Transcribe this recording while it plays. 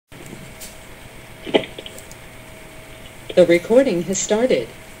The recording has started.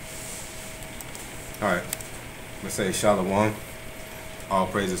 Alright, let's say Shalom. All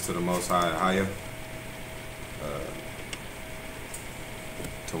praises to the Most High, Higher.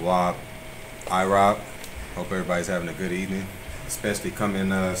 Tawab, Iraq. Hope everybody's having a good evening. Especially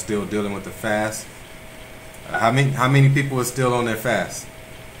coming, still dealing with the fast. How many people are still on their fast?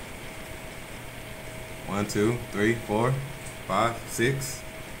 1, 2, 3, 4, 5, 6.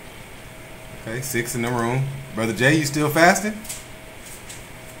 Okay, 6 in the room. Brother Jay, you still fasting?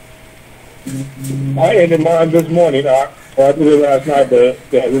 I ended mine this morning. I did it last night, but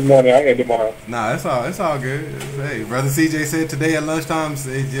this morning I ended mine. Nah, it's all good. Hey, Brother CJ said today at lunchtime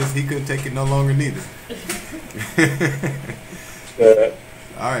he couldn't take it no longer neither.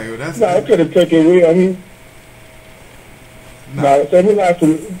 All right, well that's. No, I could have taken it. I mean, no, so we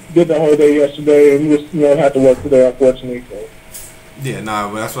actually did the whole day yesterday, and we just had to work today, unfortunately. So. Yeah, nah,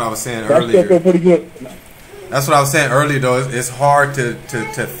 but that's what I was saying That's earlier. still pretty good. That's what I was saying earlier, though. It's hard to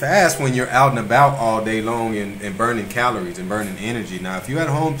fast when you're out and about all day long and burning calories and burning energy. Now, if you're at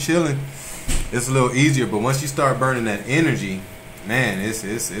home chilling, it's a little easier. But once you start burning that energy, man,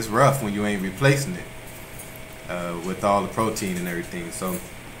 it's rough when you ain't replacing it with all the protein and everything. So,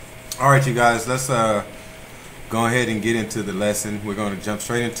 all right, you guys, let's go ahead and get into the lesson. We're going to jump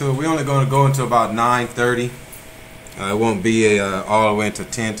straight into it. We're only going to go into about 9:30. It won't be all the way into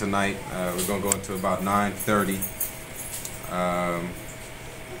 10 tonight. We're going to go into about 9:30.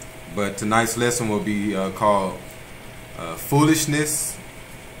 But tonight's lesson will be called Foolishness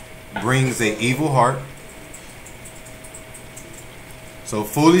Brings a Evil Heart. So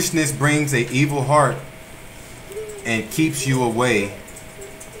foolishness brings a evil heart and keeps you away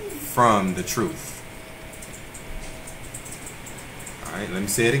from the truth. Alright, let me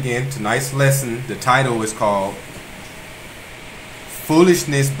say it again. Tonight's lesson, the title is called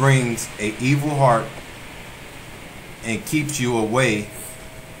Foolishness Brings a Evil Heart and Keeps You Away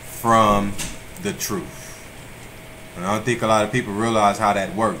from the Truth. And I don't think a lot of people realize how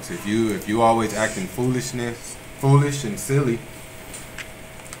that works. If you always acting foolish and silly,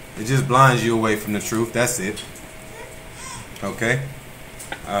 it just blinds you away from the truth. That's it. Okay?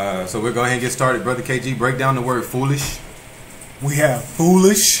 So we're going to go ahead and get started. Brother KG, break down the word foolish. We have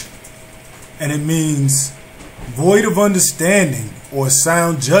foolish, and it means void of understanding or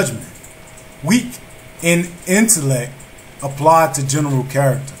sound judgment, weak in intellect applied to general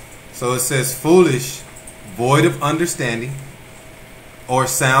character. So it says foolish, void of understanding or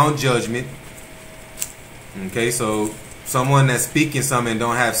sound judgment. Okay, so someone that's speaking something and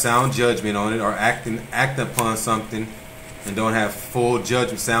don't have sound judgment on it, or act upon something and don't have full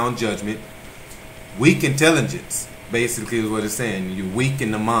judgment, sound judgment. Weak intelligence, basically, is what it's saying. You're weak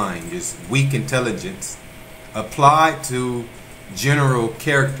in the mind, just weak intelligence applied to general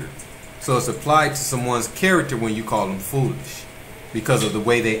character. So it's applied to someone's character when you call them foolish because of the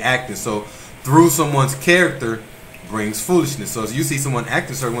way they act. And so through someone's character brings foolishness. So if you see someone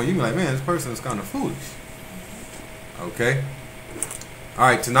acting a certain way, you be like, man, this person is kind of foolish. Okay. All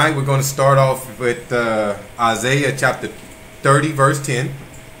right, tonight we're going to start off with Isaiah chapter 30 verse 10.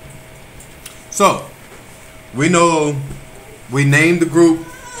 So we know we named the group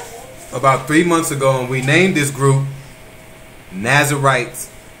about 3 months ago, and we named this group Nazarites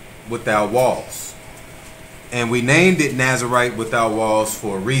Without Walls. And we named it Nazarite Without Walls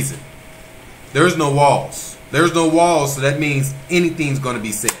for a reason. There's no walls. There's no walls, so that means anything's going to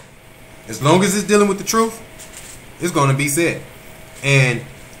be said. As long as it's dealing with the truth, it's going to be said. And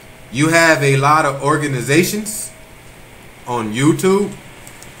you have a lot of organizations on YouTube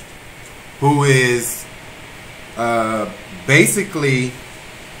who is basically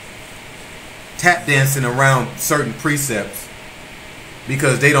tap dancing around certain precepts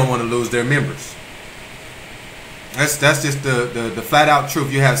because they don't want to lose their members. That's just the flat out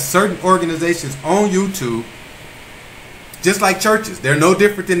truth. You have certain organizations on YouTube, just like churches. They're no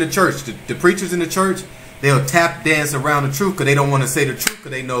different than the church. The preachers in the church, they'll tap dance around the truth because they don't want to say the truth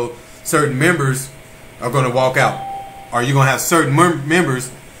because they know certain members are going to walk out, or you're going to have certain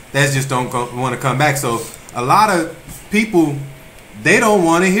members that just don't want to come back. So a lot of people, they don't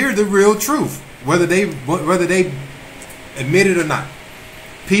want to hear the real truth, whether they admit it or not.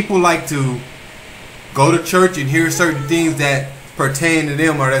 People like to go to church and hear certain things that pertain to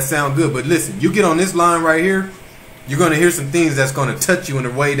them or that sound good. But listen, you get on this line right here, you're going to hear some things that's going to touch you in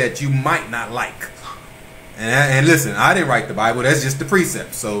a way that you might not like. And listen, I didn't write the Bible. That's just the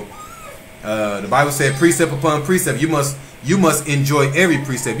precept. So the Bible said precept upon precept. You must enjoy every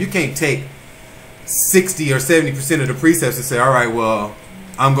precept. You can't take 60 or 70% of the precepts and say, all right, well,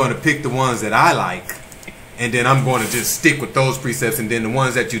 I'm going to pick the ones that I like, and then I'm going to just stick with those precepts, and then the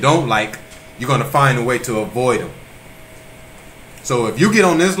ones that you don't like, you're going to find a way to avoid them. So if you get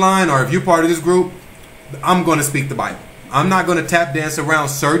on this line or if you're part of this group, I'm going to speak the Bible. I'm not going to tap dance around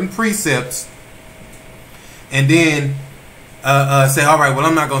certain precepts and then say, all right, well,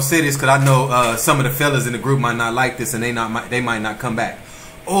 I'm not going to say this because I know some of the fellas in the group might not like this and they might not come back.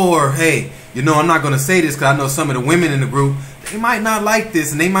 Or, hey, you know, I'm not going to say this because I know some of the women in the group, they might not like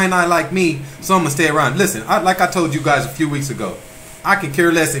this and they might not like me, so I'm going to stay around. Listen, like I told you guys a few weeks ago, I can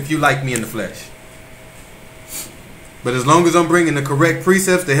care less if you like me in the flesh. But as long as I'm bringing the correct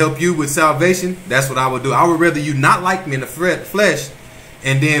precepts to help you with salvation, that's what I would do. I would rather you not like me in the flesh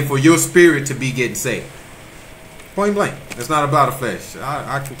and then for your spirit to be getting saved. Point blank. It's not about the flesh.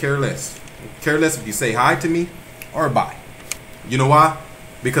 I can care less. Care less if you say hi to me or bye. You know why?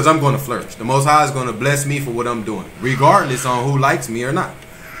 Because I'm going to flourish. The Most High is going to bless me for what I'm doing, regardless on who likes me or not.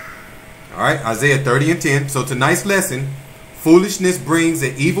 All right, Isaiah 30:10. So tonight's lesson, foolishness brings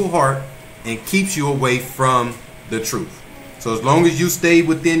an evil heart and keeps you away from the truth. So as long as you stay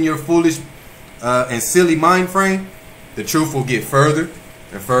within your foolish and silly mind frame, the truth will get further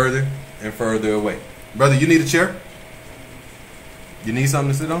and further and further away. Brother, you need a chair? You need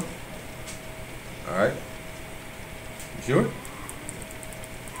something to sit on? All right. You sure?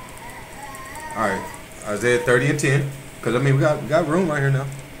 All right. Isaiah 30:10. Because, I mean, we got room right here now.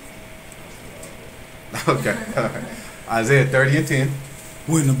 Okay. All right. Isaiah 30:10.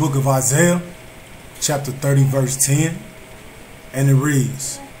 We're in the book of Isaiah, chapter 30, verse 10. And it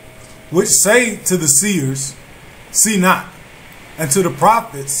reads, which say to the seers, see not, and to the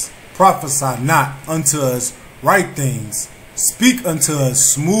prophets, prophesy not unto us right things, speak unto us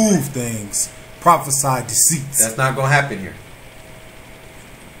smooth things, prophesy deceits. That's not going to happen here.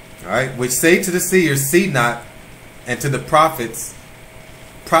 All right, which say to the seers, see not, and to the prophets,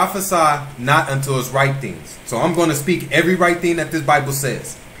 prophesy not unto us right things. So I'm going to speak every right thing that this Bible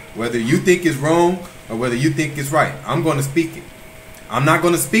says, whether you think it's wrong or whether you think it's right. I'm going to speak it. I'm not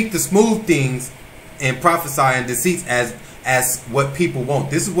going to speak the smooth things and prophesy and deceits as what people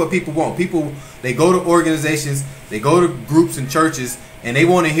want. This is what people want. People, they go to organizations, they go to groups and churches, and they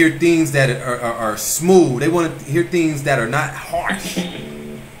want to hear things that are smooth. They want to hear things that are not harsh.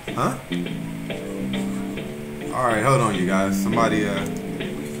 Huh? All right, hold on, you guys. Somebody,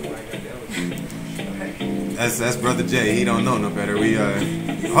 that's Brother Jay. He don't know no better. We,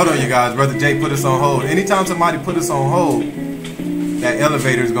 hold on, you guys. Brother Jay put us on hold. Anytime somebody put us on hold, that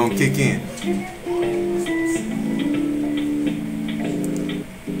elevator is gonna kick in.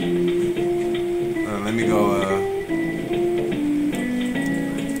 Let me go.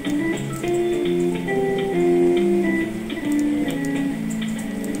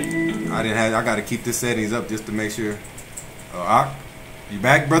 I gotta keep the settings up just to make sure. You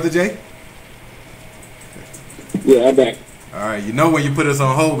back, Brother Jay? Yeah, I'm back. All right. You know when you put us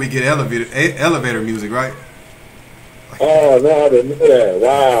on hold, we get elevator music, right? Oh no, I didn't know that.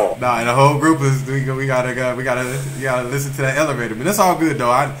 Wow. Nah, and the whole group is we gotta listen to that elevator. But that's all good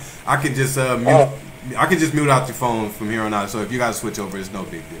though. I can just mute out your phone from here on out. So if you gotta switch over, it's no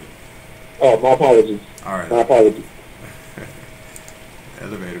big deal. Oh, my apologies. All right. My apologies.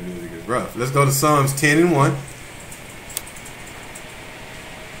 Elevator music is rough. Let's go to Psalms 10:1.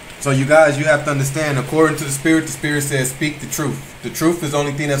 So you guys, you have to understand, according to the Spirit says, speak the truth. The truth is the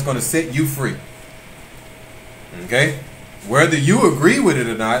only thing that's going to set you free. Okay? Whether you agree with it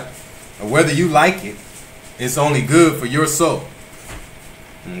or not, or whether you like it, it's only good for your soul.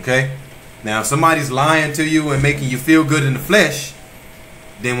 Okay? Now, if somebody's lying to you and making you feel good in the flesh,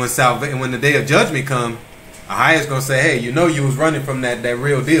 then when the day of judgment comes, Ahiah's going to say, hey, you know you was running from that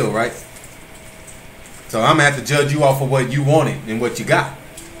real deal, right? So I'm going to have to judge you off of what you wanted and what you got.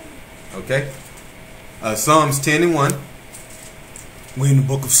 Okay? Psalms 10:1. We're in the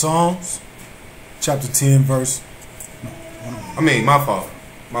book of Psalms, chapter 10, verse... my fault.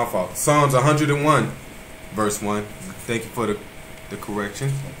 My fault. Psalms 101, verse 1. Thank you for the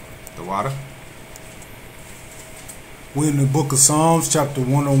correction. The water. We're in the book of Psalms, chapter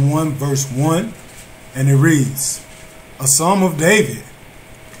 101, verse 1. And it reads, a psalm of David.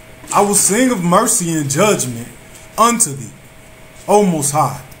 I will sing of mercy and judgment unto thee, O Most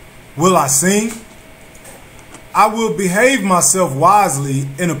High. Will I sing? I will behave myself wisely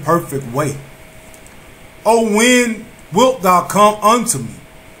in a perfect way. O when wilt thou come unto me?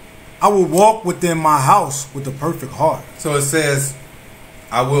 I will walk within my house with a perfect heart. So it says,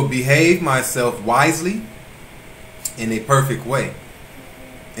 I will behave myself wisely in a perfect way.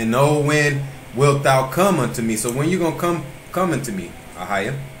 And oh, when wilt thou come unto me? So when you going to come unto me,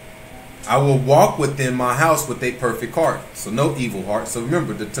 Ahiah? I will walk within my house with a perfect heart. So no evil heart. So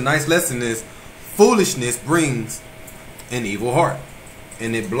remember, tonight's lesson is foolishness brings an evil heart.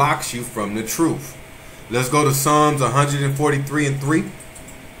 And it blocks you from the truth. Let's go to Psalms 143 and 3.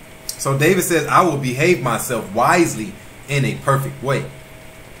 So David says, I will behave myself wisely in a perfect way.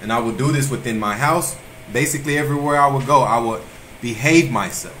 And I will do this within my house. Basically, everywhere I would go, I would behave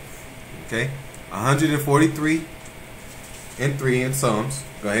myself. Okay? 143 and 3 in Psalms.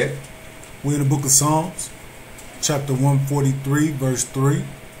 Go ahead. We're in the book of Psalms, chapter 143, verse 3.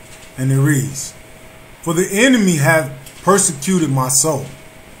 And it reads, For the enemy hath persecuted my soul.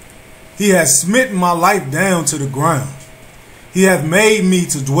 He has smitten my life down to the ground. He hath made me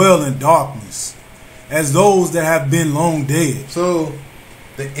to dwell in darkness, as those that have been long dead. So,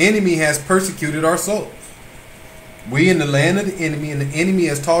 the enemy has persecuted our souls. We in the land of the enemy, and the enemy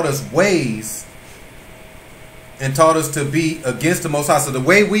has taught us ways and taught us to be against the Most High. So the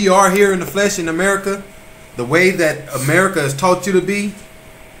way we are here in the flesh in America, the way that America has taught you to be,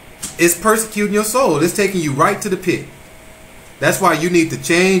 is persecuting your soul. It's taking you right to the pit. That's why you need to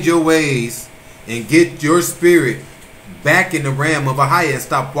change your ways and get your spirit back in the realm of Ahia and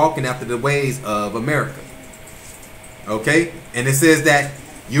stop walking after the ways of America. Okay? And it says that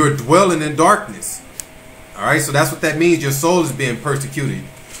you're dwelling in darkness. Alright? So that's what that means. Your soul is being persecuted.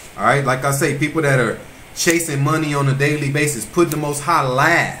 Alright? Like I say, people that are chasing money on a daily basis, putting the Most High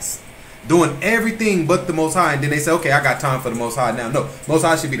last, doing everything but the Most High, and then they say, okay, I got time for the Most High now. No, Most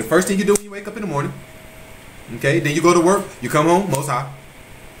High should be the first thing you do when you wake up in the morning. Okay? Then you go to work, you come home, Most High.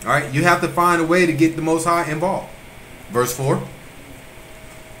 Alright? You have to find a way to get the Most High involved. Verse 4.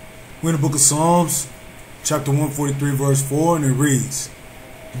 We're in the book of Psalms, chapter 143, verse 4, and it reads,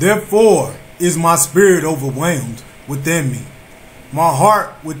 Therefore is my spirit overwhelmed within me. My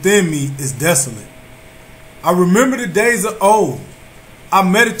heart within me is desolate. I remember the days of old. I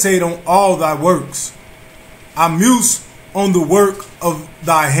meditate on all thy works. I muse on the work of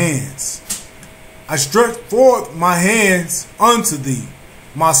thy hands. I stretch forth my hands unto thee.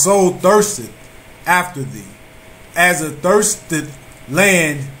 My soul thirsteth after thee, as a thirsted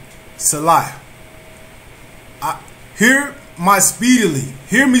land, Selah. Hear me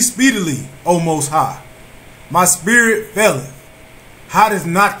speedily, O Most High. My spirit faileth. Hideth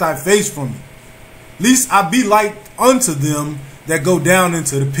not thy face from me, lest I be like unto them that go down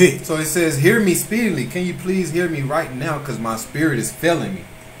into the pit. So it says, hear me speedily. Can you please hear me right now? Because my spirit is failing me.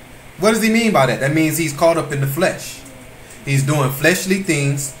 What does he mean by that? That means he's caught up in the flesh. He's doing fleshly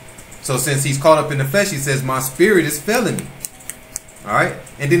things. So since he's caught up in the flesh, he says, my spirit is failing me. Alright?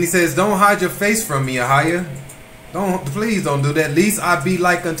 And then he says, don't hide your face from me, Ahia. Please don't do that. Lest I be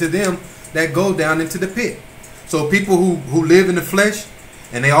like unto them that go down into the pit. So people who live in the flesh,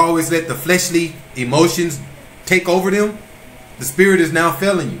 and they always let the fleshly emotions take over them, the spirit is now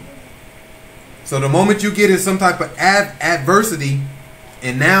failing you. So the moment you get in some type of adversity,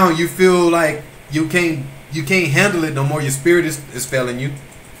 and now you feel like you can't handle it no more, your spirit is failing you.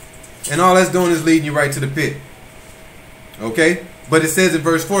 And all that's doing is leading you right to the pit. Okay? But it says in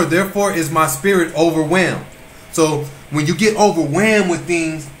verse 4, therefore is my spirit overwhelmed. So when you get overwhelmed with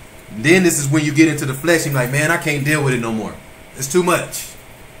things, then this is when you get into the flesh and you're like, man, I can't deal with it no more. It's too much.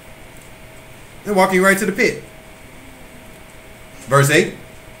 They're walking right to the pit. Verse 8.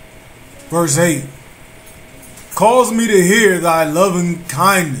 Verse 8. Cause me to hear thy loving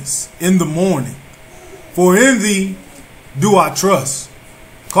kindness in the morning, for in thee do I trust.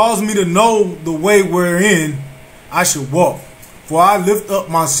 Cause me to know the way wherein I should walk, for I lift up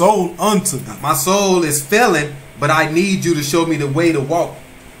my soul unto thee. My soul is failing, but I need you to show me the way to walk.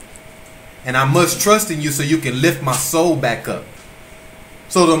 And I must trust in you so you can lift my soul back up.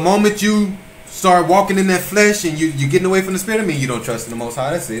 So the moment you start walking in that flesh and you're getting away from the spirit, I mean, you don't trust in the Most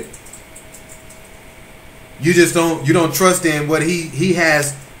High. That's it. You just don't trust in what he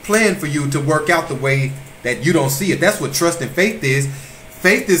has planned for you to work out the way that you don't see it. That's what trust and faith is.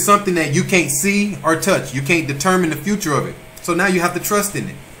 Faith is something that you can't see or touch. You can't determine the future of it. So now you have to trust in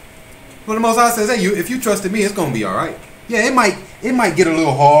it. Well, the Most High says, hey, if you trust in me, it's going to be all right. Yeah, it might get a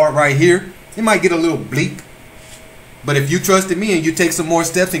little hard right here. It might get a little bleak. But if you trust in me and you take some more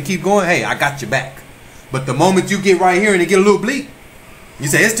steps and keep going, hey, I got your back. But the moment you get right here and it get a little bleak, you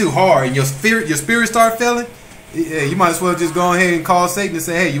say it's too hard, and your spirit start failing, you might as well just go ahead and call Satan and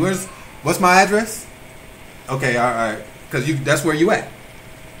say, hey, what's my address? Okay, all right, because that's where you at.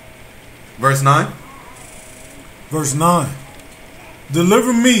 Verse 9. Verse 9.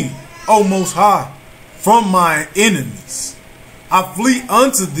 Deliver me, O Most High, from my enemies. I flee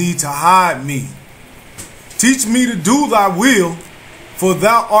unto thee to hide me. Teach me to do thy will, for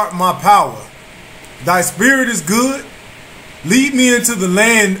thou art my power. Thy spirit is good. Lead me into the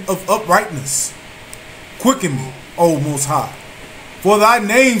land of uprightness. Quicken me, O Most High, for thy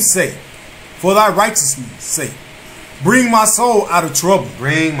name's sake, for thy righteousness' sake. Bring my soul out of trouble.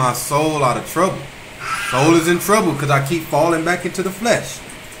 Bring my soul out of trouble. Soul is in trouble because I keep falling back into the flesh.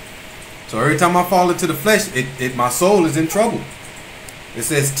 So every time I fall into the flesh, my soul is in trouble. It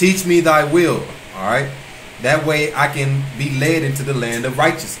says, teach me thy will. All right. That way I can be led into the land of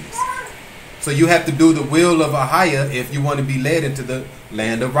righteousness. So you have to do the will of Ahia if you want to be led into the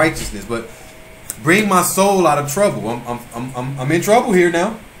land of righteousness. But bring my soul out of trouble. I'm in trouble here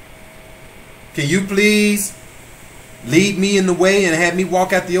now. Can you please lead me in the way and have me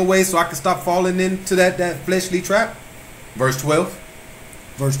walk after your way so I can stop falling into that fleshly trap? Verse 12.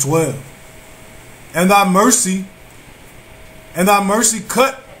 Verse 12. And thy mercy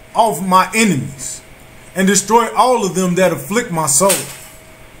cut off my enemies, and destroy all of them that afflict my soul.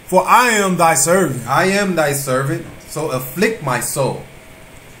 For I am thy servant. I am thy servant, so afflict my soul.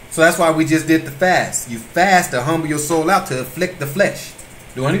 So that's why we just did the fast. You fast to humble your soul out, to afflict the flesh.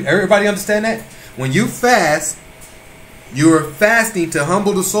 Do everybody understand that? When you fast, you're fasting to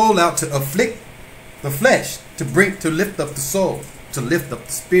humble the soul out, to afflict the flesh, to lift up the soul, to lift up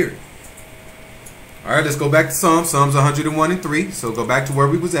the spirit. All right, let's go back to Psalms 101 and 3. So go back to where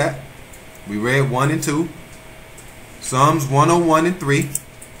we was at. We read 1 and 2. Psalms 101 and 3.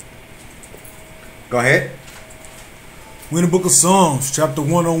 Go ahead. We're in the book of Psalms, chapter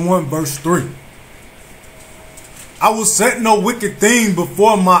 101, verse 3. I will set no wicked thing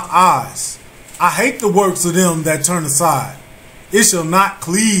before my eyes. I hate the works of them that turn aside. It shall not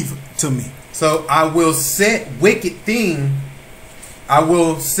cleave to me. So I will set no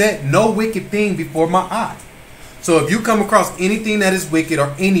wicked thing before my eye. So if you come across anything that is wicked,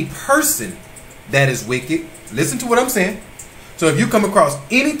 or any person that is wicked, listen to what I'm saying. So if you come across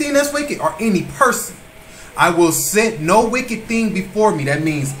anything that's wicked, or any person, I will set no wicked thing before me. That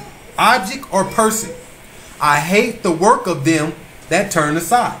means object or person. I hate the work of them that turn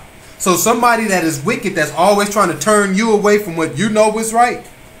aside. So somebody that is wicked, that's always trying to turn you away from what you know is right.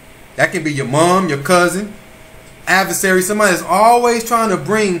 That can be your mom, your cousin, adversary, somebody that's always trying to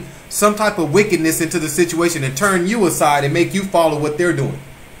bring some type of wickedness into the situation and turn you aside and make you follow what they're doing.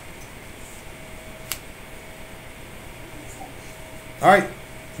 All right.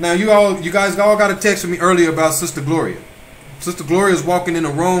 Now you guys all got a text from me earlier about Sister Gloria. Sister Gloria is walking in the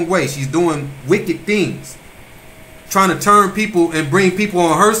wrong way. She's doing wicked things, trying to turn people and bring people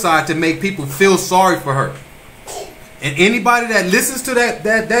on her side to make people feel sorry for her. And anybody that listens to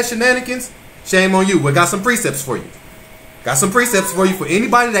that shenanigans, shame on you. We got some precepts for you. Got some precepts for you for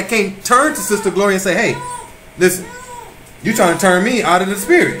anybody that can't turn to Sister Gloria and say, hey, listen, you're trying to turn me out of the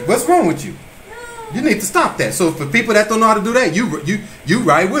spirit. What's wrong with you? You need to stop that. So for people that don't know how to do that, you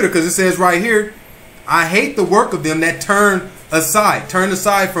right with her, because it says right here, I hate the work of them that turn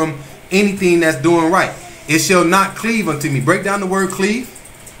aside from anything that's doing right. It shall not cleave unto me. Break down the word cleave.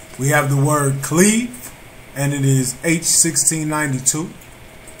 We have the word cleave, and it is H1692.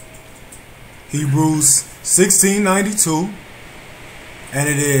 Hebrews 1692, and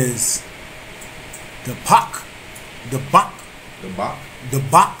it is the bak,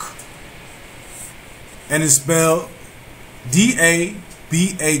 and it's spelled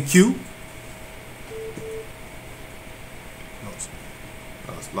D-A-B-A-Q.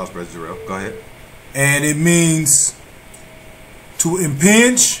 Lost Brother Jarrell. Go ahead. And it means to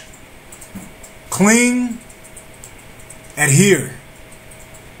impinge, cling, adhere,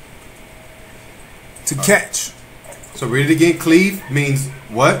 to catch. So read it again. Cleave means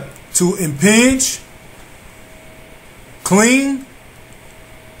what? To impinge, cling,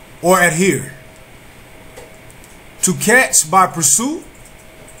 or adhere. To catch by pursuit,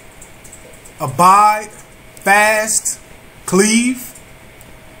 abide, fast, cleave,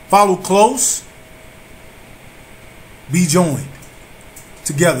 follow close, be joined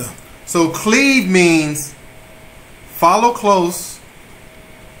together. So cleave means follow close,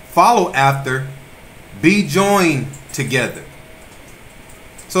 follow after, be joined together.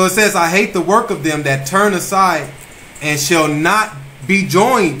 So it says, I hate the work of them that turn aside, and shall not be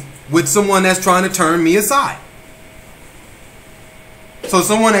joined with someone that's trying to turn me aside. So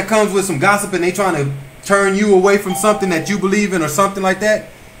someone that comes with some gossip and they trying to turn you away from something that you believe in or something like that,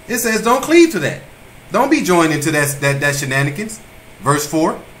 it says don't cleave to that. Don't be joined into that shenanigans. Verse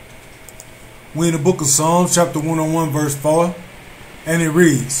 4. We're in the book of Psalms, chapter 101, verse 4. And it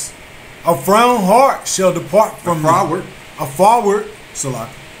reads, a frown heart shall depart from me. A forward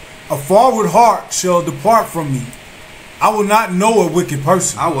heart shall depart from me. I will not know a wicked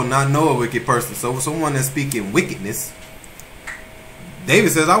person. I will not know a wicked person. So someone that's speaking wickedness,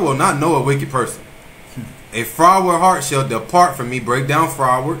 David says, I will not know a wicked person. A froward heart shall depart from me. Break down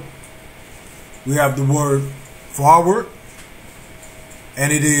froward. We have the word froward,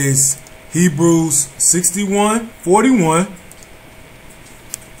 and it is Hebrews 61:41.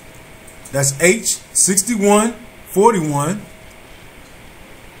 That's H6141. There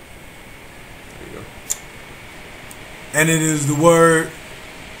you go. And it is the word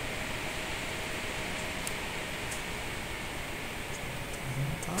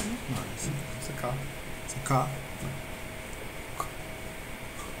It's a car. it's a car.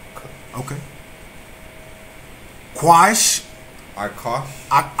 Okay. Quash.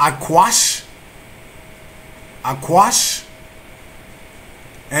 Arkosh. Aquash.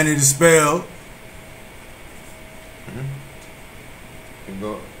 And it is spelled You can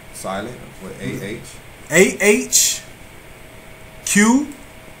go silent with AH. AHQE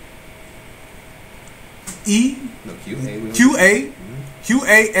No, QA.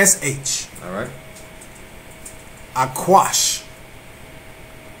 QASH. All right. Aquash.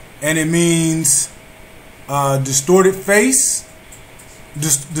 And it means distorted face,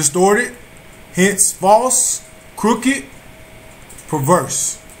 distorted, hence false, crooked,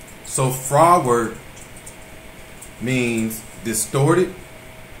 perverse. So froward means distorted,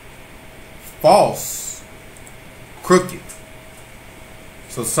 false, crooked.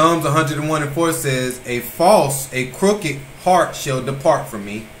 So Psalms 101:4 says, a crooked heart shall depart from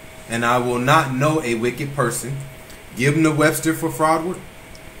me, and I will not know a wicked person. Give them the Webster for froward.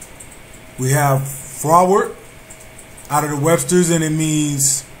 We have froward out of the Webster's, and it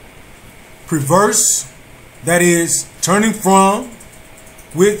means perverse, that is turning from,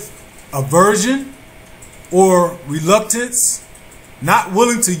 with aversion or reluctance, not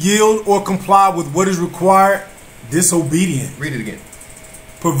willing to yield or comply with what is required, disobedient. Read it again.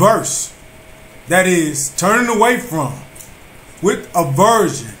 Perverse, that is turning away from, with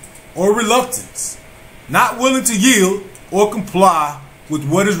aversion or reluctance, not willing to yield or comply with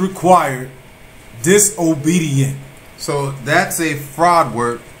what is required, disobedient. So that's a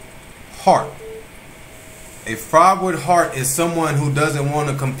froward heart. A froward heart is someone who doesn't want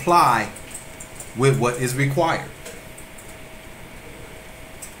to comply with what is required.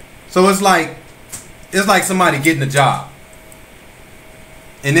 So it's like somebody getting a job,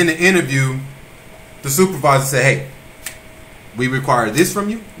 and in the interview, the supervisor said, "Hey, we require this from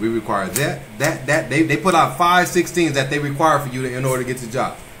you. We require that. They put out 5, 6 things that they require for you in order to get the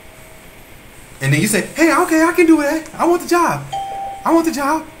job." And then you say, "Hey, okay, I can do that. I want the job. I want the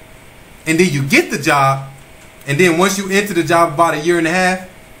job." And then you get the job, and then once you enter the job about 1.5 years,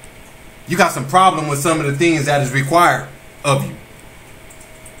 you got some problem with some of the things that is required of you.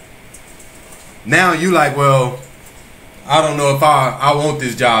 Now you like, well, I don't know if I want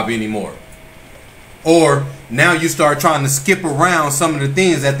this job anymore. Or now you start trying to skip around some of the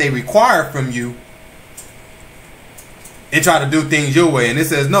things that they require from you and try to do things your way. And it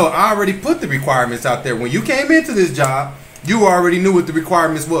says, no, I already put the requirements out there. When you came into this job, you already knew what the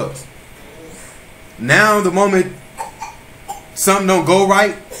requirements was. Now the moment something don't go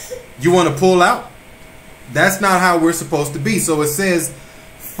right, you want to pull out. That's not how we're supposed to be. So it says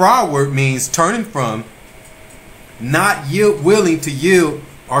froward means turning from, not willing to yield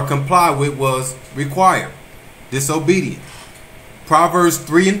or comply with what was required, disobedient. Proverbs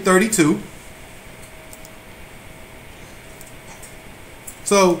 3:32.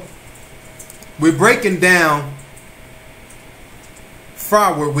 So we're breaking down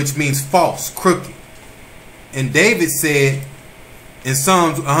froward, which means false, crooked. And David said in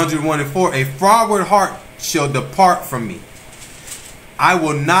Psalms 101:4, a froward heart shall depart from me. I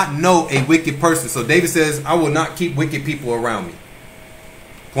will not know a wicked person. So David says, I will not keep wicked people around me.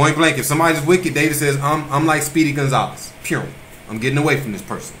 Point blank, if somebody's wicked, David says, I'm like Speedy Gonzalez. Pure. I'm getting away from this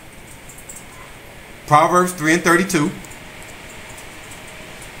person. Proverbs 3:32.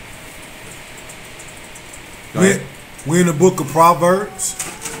 We're in the book of Proverbs,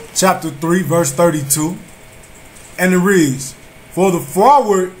 chapter 3, verse 32. And it reads, for the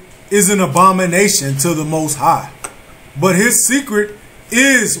froward is an abomination to the Most High, but his secret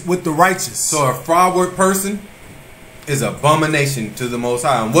is with the righteous. So a froward person is an abomination to the Most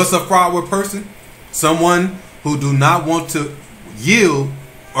High. And what's a froward person? Someone who do not want to yield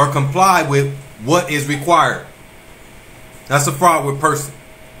or comply with what is required. That's a froward person.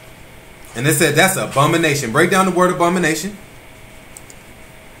 And it said that's an abomination. Break down the word abomination.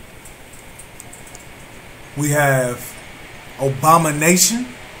 We have abomination,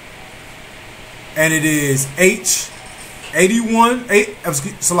 and it is H8441.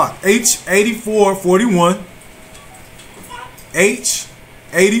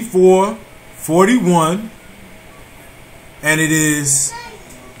 H8441, and it is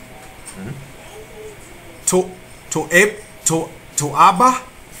Toaba.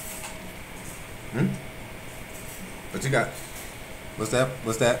 What you got? What's that?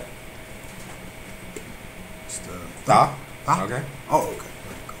 What's that? It's the Ta? Ta? Okay. Oh, okay.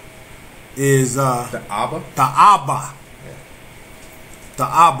 is The Abba. the Abba. The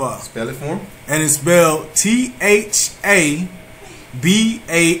Abba. Spell it for him. And it's spelled T-H-A-B-A-H.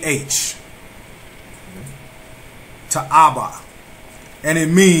 Ta'aba. And it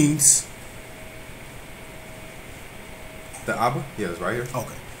means... The Abba? Yeah, it's right here.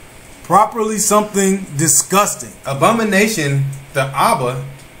 Okay. Properly something disgusting. Abomination, the Abba,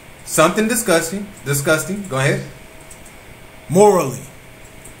 something disgusting. Disgusting. Go ahead. Morally.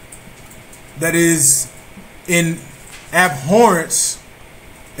 That is in abhorrence,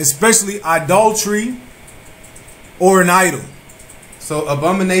 especially idolatry or an idol. So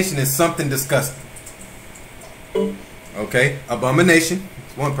abomination is something disgusting. Okay, abomination.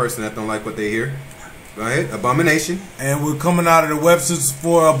 It's one person that don't like what they hear. Go ahead, abomination. And we're coming out of the Webster's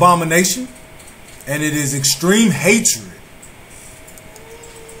for abomination, and it is extreme hatred.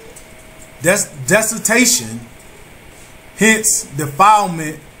 That's desecration, hence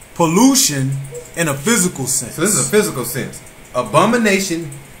defilement, pollution in a physical sense. So this is a physical sense.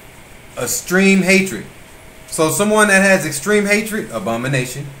 Abomination, extreme hatred. So someone that has extreme hatred,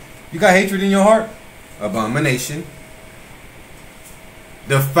 abomination. You got hatred in your heart? Abomination.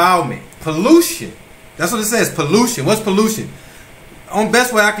 Defilement, pollution. That's what it says, pollution. What's pollution? On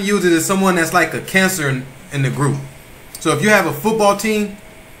best way I can use it is someone that's like a cancer in the group. So if you have a football team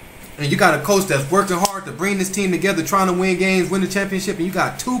and you got a coach that's working hard to bring this team together, trying to win games, win the championship, and you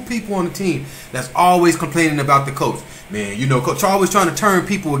got two people on the team that's always complaining about the coach. Man, you know, coach always trying to turn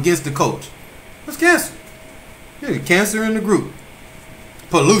people against the coach. That's cancer. Yeah, cancer in the group.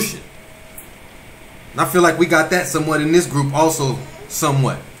 Pollution. And I feel like we got that somewhat in this group also,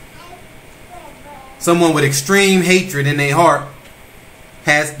 somewhat. Someone with extreme hatred in their heart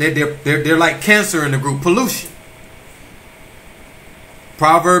has they're like cancer in the group. Pollution.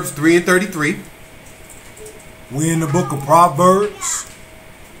 Proverbs 3:33. We in the book of Proverbs,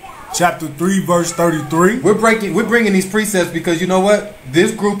 chapter 3, verse 33. We're bringing these precepts because you know what?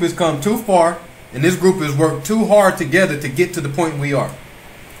 This group has come too far, and this group has worked too hard together to get to the point we are.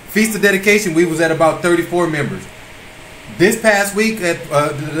 Feast of Dedication, we was at about 34 members. This past week, the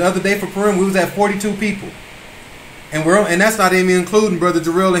other day for Purim, we was at 42 people, and that's not even including Brother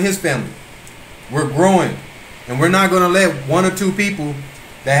Jarrell and his family. We're growing, and we're not going to let one or two people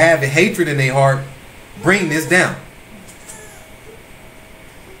that have a hatred in their heart bring this down.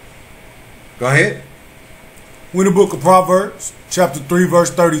 Go ahead. We're in the book of Proverbs, chapter 3,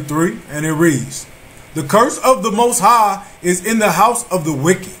 verse 33, and it reads, "The curse of the Most High is in the house of the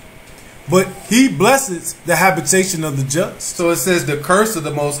wicked, but he blesses the habitation of the just." So it says the curse of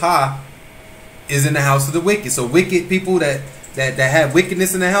the Most High is in the house of the wicked. So wicked people that have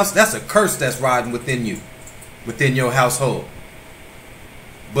wickedness in the house, that's a curse that's riding within you, within your household.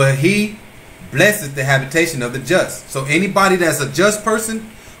 But he blesses the habitation of the just. So anybody that's a just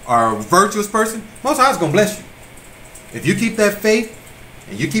person or a virtuous person, Most High is going to bless you. If you keep that faith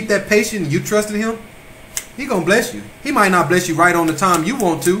and you keep that patience and you trust in him, he going to bless you. He might not bless you right on the time you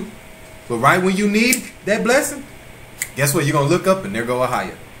want to, but right when you need that blessing, guess what? You're going to look up and there go a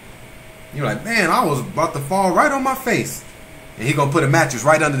higher. You're like, man, I was about to fall right on my face. And he's going to put a mattress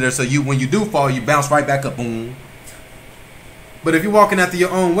right under there so when you do fall, you bounce right back up. Boom. But if you're walking after your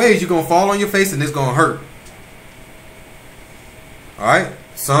own ways, you're going to fall on your face and it's going to hurt. Alright?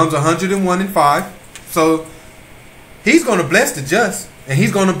 Psalms 101:5. So he's going to bless the just and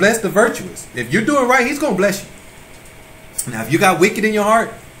he's going to bless the virtuous. If you're doing right, he's going to bless you. Now, if you got wicked in your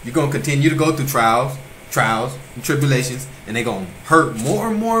heart, you're going to continue to go through trials and tribulations, and they're going to hurt more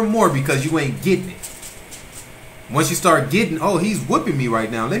and more and more because you ain't getting it. Once you start getting, oh, he's whooping me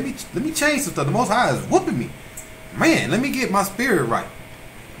right now. Let me change some stuff. The Most High is whooping me. Man, let me get my spirit right.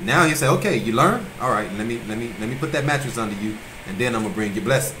 Now he say, okay, you learn? All right, let me put that mattress under you, and then I'm gonna bring you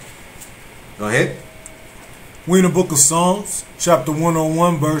blessing. Go ahead. We're in the book of Psalms, chapter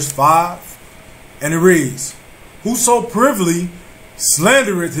 101, verse 5, and it reads, "Whoso privily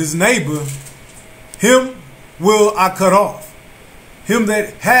slandereth his neighbor, him will I cut off. Him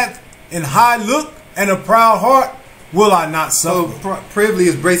that hath an high look and a proud heart will I not suffer." So privily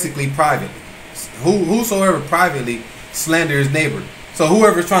is basically privately. Whosoever privately slander his neighbor. So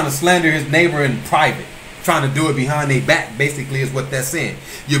whoever's trying to slander his neighbor in private, trying to do it behind their back, basically is what that's saying.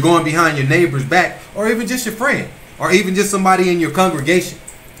 You're going behind your neighbor's back, or even just your friend, or even just somebody in your congregation,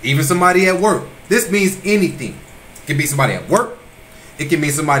 even somebody at work. This means anything. It can be somebody at work. It can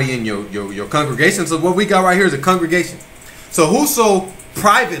mean somebody in your congregation. So what we got right here is a congregation. So whoso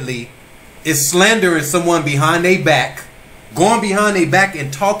privately is slandering someone behind their back, going behind their back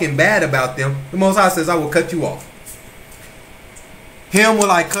and talking bad about them, the Most High says, I will cut you off. Him will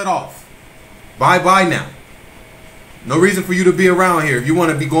I cut off. Bye-bye now. No reason for you to be around here. If you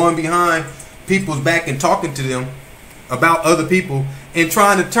want to be going behind people's back and talking to them about other people and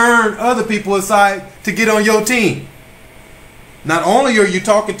trying to turn other people aside to get on your team. Not only are you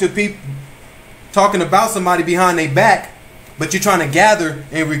talking to people, talking about somebody behind their back, but you're trying to gather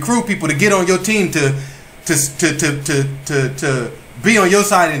and recruit people to get on your team to be on your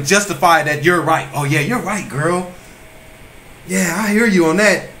side and justify that you're right. Oh yeah, you're right, girl. Yeah, I hear you on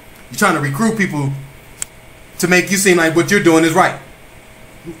that. You're trying to recruit people to make you seem like what you're doing is right.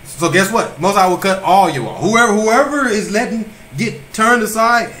 So guess what? Most I will cut all you off. Whoever is get turned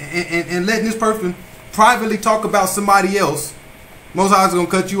aside and letting this person privately talk about somebody else, Most High is going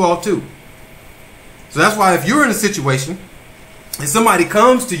to cut you off too. So that's why if you're in a situation and somebody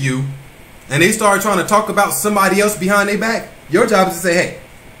comes to you and they start trying to talk about somebody else behind their back, your job is to say,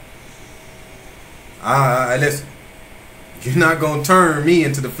 hey, listen, you're not going to turn me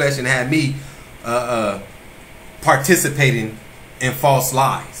into the flesh and have me participating in false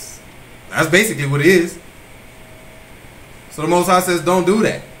lies. That's basically what it is. So the Most High says don't do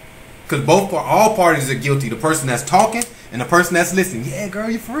that. Because all parties are guilty. The person that's talking and the person that's listening. Yeah, girl,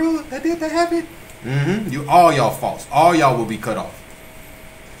 you for real? That happened? All y'all false. All y'all will be cut off.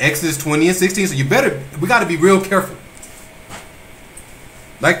 Exodus 20 and 16. So we got to be real careful.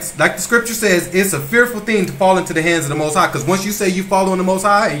 Like the scripture says, it's a fearful thing to fall into the hands of the Most High. Because once you say you follow in the Most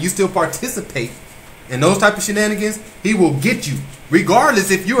High and you still participate in those type of shenanigans, he will get you.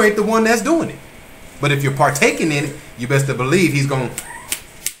 Regardless if you ain't the one that's doing it. But if you're partaking in it, you best to believe he's going to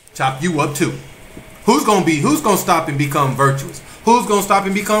chop you up too. Who's going to stop and become virtuous? Who's going to stop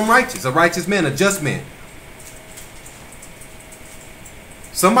and become righteous? A righteous man, a just man.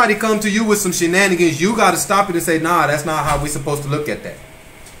 Somebody come to you with some shenanigans, you got to stop it and say, nah, that's not how we're supposed to look at that.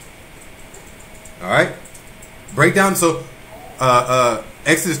 All right? Break down. So,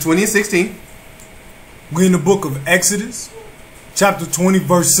 Exodus 20 and 16. We're in the book of Exodus, chapter 20,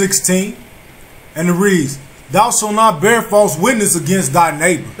 verse 16. And it reads, thou shalt not bear false witness against thy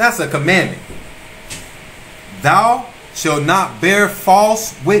neighbor. That's a commandment. Thou shalt not bear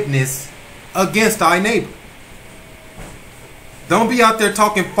false witness against thy neighbor. Don't be out there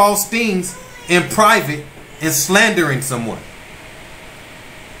talking false things in private and slandering someone.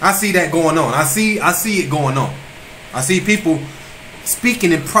 I see that going on. I see it going on. I see people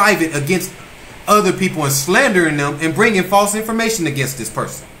speaking in private against other people and slandering them and bringing false information against this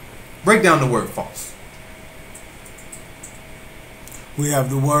person. Break down the word false. We have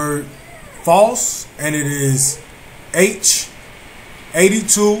the word false, and it is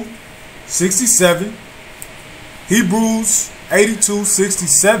H8267, Hebrews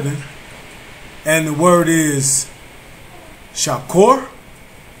 82:67, and the word is shakor,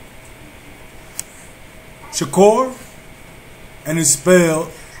 and it's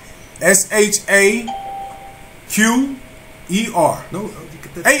spelled SHAQER. No,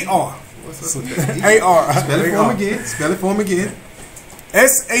 AR. What's up with that? AR. Spell it for him again. Spell it for him again.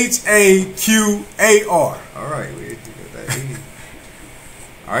 SHAQAR. All right.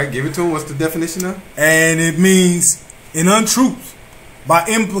 All right, give it to him. What's the definition of? And it means in untruth, by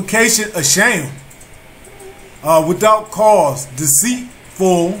implication, a sham, without cause,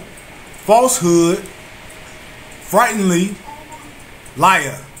 deceitful, falsehood, frighteningly,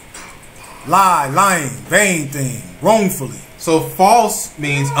 liar, lying, vain thing, wrongfully. So false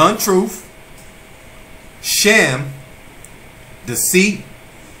means untruth, sham, deceit,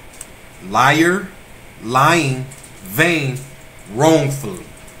 liar, lying, vain, wrongfully.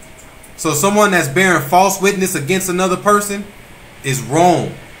 So someone that's bearing false witness against another person is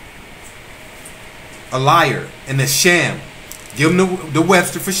wrong, a liar, and a sham. Give them the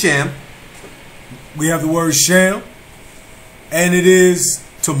Webster for sham. We have the word sham, and it is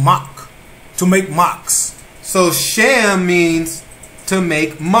to mock, to make mocks. So sham means to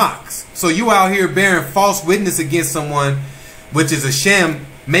make mocks. So you out here bearing false witness against someone, which is a sham,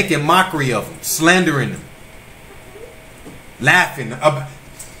 making mockery of them, slandering them, laughing,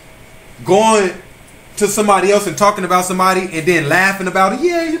 going to somebody else and talking about somebody and then laughing about it.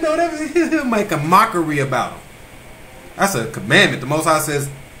 Yeah, you know, that make a mockery about them. That's a commandment. The Most High says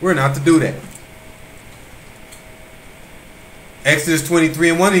we're not to do that. Exodus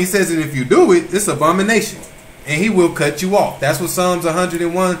 23:1, he says, and if you do it, it's abomination, and he will cut you off. That's what Psalms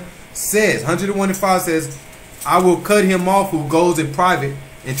 101 says. 101:5 says, I will cut him off who goes in private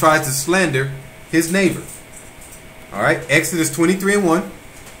and tries to slander his neighbor. All right, Exodus 23:1.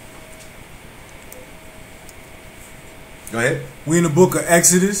 Go ahead. We're in the book of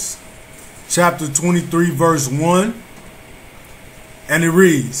Exodus, chapter 23, verse 1. And it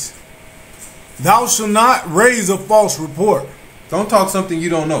reads, thou shalt not raise a false report. Don't talk something you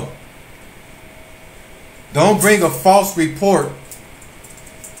don't know. Don't bring a false report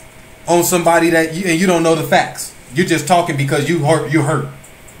on somebody that you don't know the facts. You're just talking because you hurt.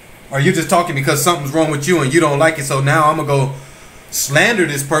 Or you're just talking because something's wrong with you and you don't like it. So now I'm going to go slander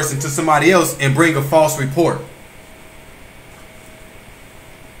this person to somebody else and bring a false report.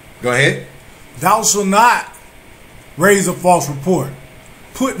 Go ahead. Thou shalt not raise a false report.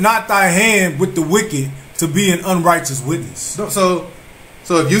 Put not thy hand with the wicked to be an unrighteous witness. So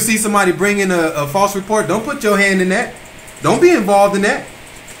if you see somebody bringing a false report, don't put your hand in that. Don't be involved in that.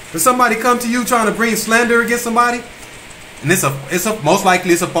 If somebody come to you trying to bring slander against somebody, and most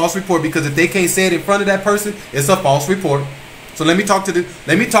likely it's a false report, because if they can't say it in front of that person, it's a false report. So let me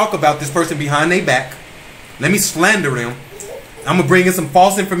talk about this person behind their back. Let me slander them. I'm gonna bring in some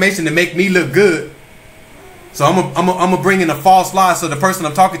false information to make me look good. So I'm gonna bring in a false lie so the person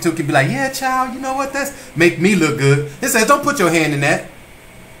I'm talking to can be like, yeah, child, you know what? That's make me look good. It says, don't put your hand in that.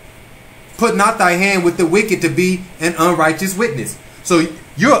 Put not thy hand with the wicked to be an unrighteous witness. So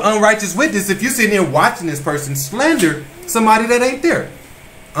you're an unrighteous witness if you're sitting there watching this person slander somebody that ain't there.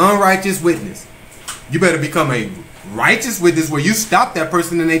 Unrighteous witness. You better become a righteous witness where you stop that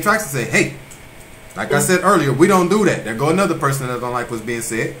person in their tracks and say, hey, like I said earlier, we don't do that. There go another person that don't like what's being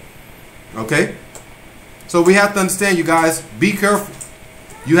said. Okay? So we have to understand, you guys, be careful.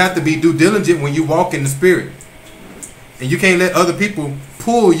 You have to be due diligent when you walk in the spirit. And you can't let other people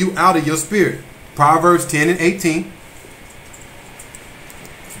pull you out of your spirit. Proverbs 10 and 18.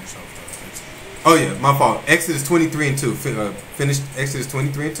 Oh yeah, my fault. Exodus 23 and 2. Finished Exodus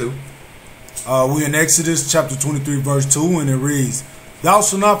 23 and 2. We're in Exodus chapter 23 verse 2, and it reads, Thou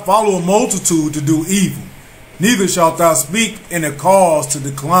shalt not follow a multitude to do evil, neither shalt thou speak in a cause to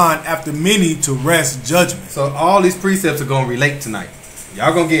decline after many to wrest judgment. So all these precepts are going to relate tonight.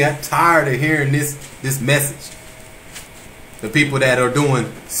 Y'all going to get tired of hearing this message. The people that are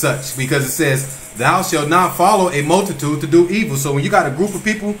doing such, because it says, thou shalt not follow a multitude to do evil. So when you got a group of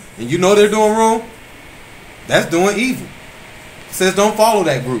people and you know they're doing wrong, that's doing evil. It says don't follow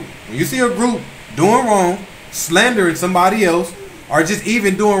that group. When you see a group doing wrong, slandering somebody else, or just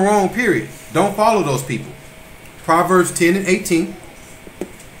even doing wrong, period, don't follow those people. Proverbs 10 and 18.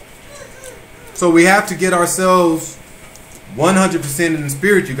 So we have to get ourselves 100% in the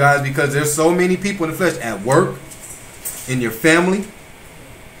spirit, you guys, because there's so many people in the flesh at work, in your family.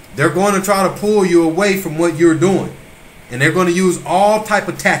 They're going to try to pull you away from what you're doing. And they're going to use all type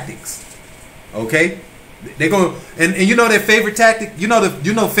of tactics. Okay? They're going to, and you know their favorite tactic? You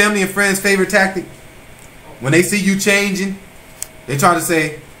know family and friends' favorite tactic? When they see you changing, they try to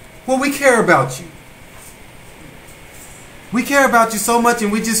say, well, we care about you. We care about you so much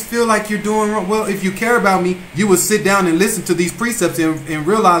and we just feel like you're doing wrong. Well, if you care about me, you would sit down and listen to these precepts and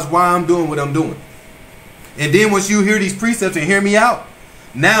realize why I'm doing what I'm doing. And then once you hear these precepts and hear me out,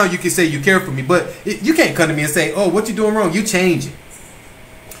 now you can say you care for me. But you can't come to me and say, oh, what you doing wrong? You changing.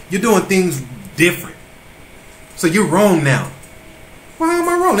 You're doing things different. So you're wrong now. Why am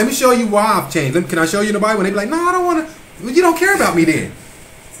I wrong? Let me show you why I've changed. Can I show you in the Bible? And they be like, no, I don't want to. Well, you don't care about me then.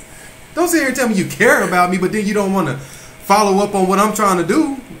 Don't sit here and tell me you care about me, but then you don't want to follow up on what I'm trying to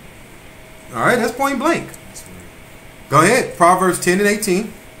do. All right, that's point blank. Go ahead. Proverbs 10 and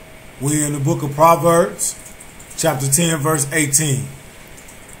 18. We're in the book of Proverbs, chapter 10, verse 18.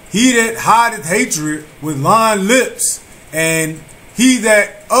 He that hideth hatred with lying lips, and he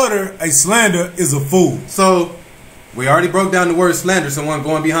that utter a slander is a fool. So, we already broke down the word slander, someone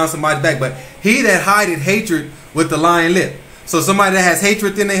going behind somebody's back. But he that hideth hatred with the lying lip. So somebody that has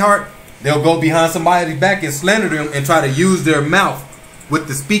hatred in their heart, they'll go behind somebody's back and slander them and try to use their mouth with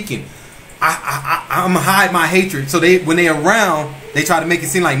the speaking. I'm gonna hide my hatred. So when they're around, they try to make it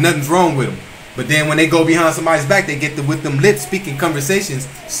seem like nothing's wrong with them. But then when they go behind somebody's back, they get with them lips speaking conversations,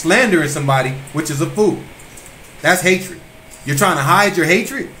 slandering somebody, which is a fool. That's hatred. You're trying to hide your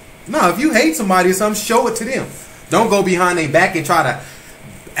hatred? No, if you hate somebody or something, show it to them. Don't go behind their back and try to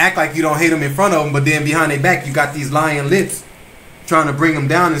act like you don't hate them in front of them, but then behind their back you got these lying lips trying to bring them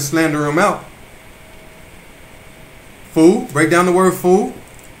down and slander them out. Fool. Break down the word fool.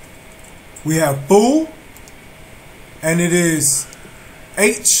 We have fool, and it is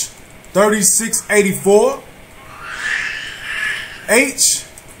H3684.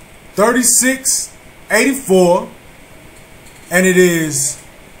 H3684, and it is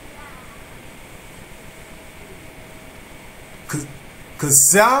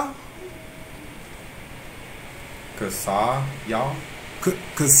Kasaya. Kasaya.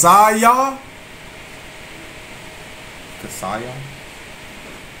 Kasaya. Kasaya.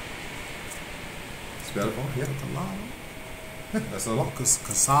 Spell it for me. Yeah. That's a lot.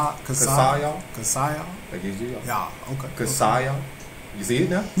 Kasaya. That gives you. Yeah. Okay. Kasaya. You see it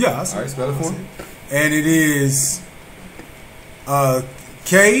now? Yeah, I see. All right, spell it for me. And it is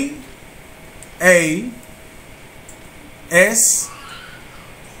K-A-S.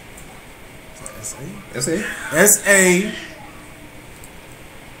 S-A? S-A-L-A.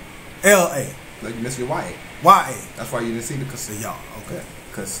 Like you missed your Y. Y-A. That's why you didn't see the Kasaya. Okay.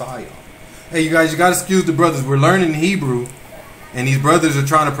 Kasaya. Hey, you guys, you got to excuse the brothers. We're learning Hebrew, and these brothers are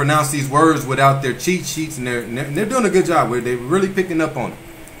trying to pronounce these words without their cheat sheets, and they're doing a good job. They're really picking up on it.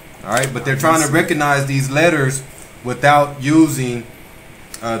 All right, but they're trying to recognize these letters without using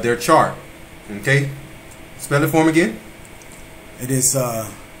their chart. Okay? Spell it for them again. It is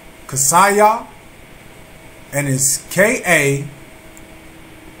Kasaya, and it's K-A-S-A-Y-A-L.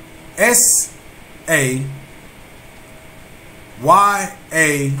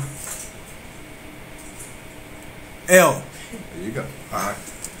 There you go. All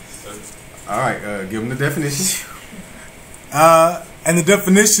right, give them the definition. And the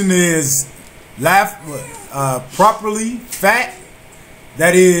definition is properly fat,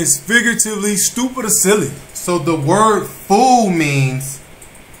 that is figuratively stupid or silly. So the word fool means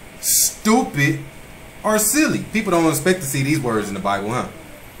stupid or silly. People don't expect to see these words in the Bible, huh?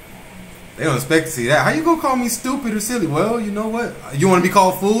 They don't expect to see that. How you gonna call me stupid or silly? Well, you know what? You want to be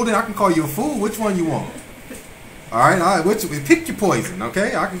called fool? Then I can call you a fool. Which one you want? All right. Pick your poison,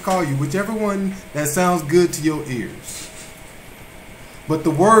 okay? I can call you whichever one that sounds good to your ears. But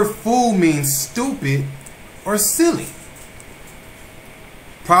the word fool means stupid or silly.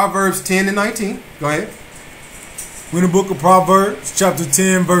 Proverbs 10 and 19. Go ahead. We're in the book of Proverbs, chapter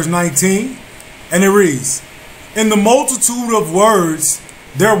 10, verse 19. And it reads, "In the multitude of words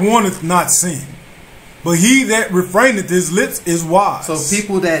there wanteth not sin, but he that refraineth his lips is wise." So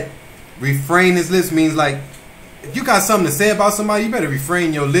people that refrain his lips means like, if you got something to say about somebody, you better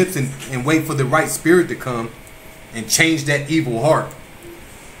refrain your lips and wait for the right spirit to come and change that evil heart.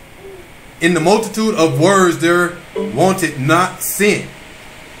 In the multitude of words there wanted not sin.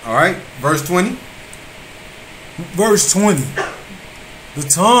 All right, verse 20. Verse 20. "The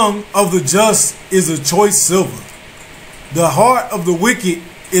tongue of the just is a choice silver. The heart of the wicked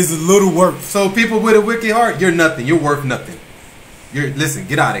is a little worth." So people with a wicked heart, you're nothing. You're worth nothing. Listen,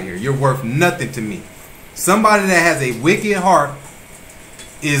 get out of here. You're worth nothing to me. Somebody that has a wicked heart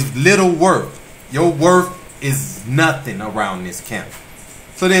is little worth. Your worth is nothing around this camp.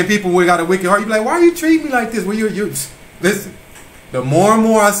 So then people who got a wicked heart, you be like, why are you treating me like this? Well, listen, the more and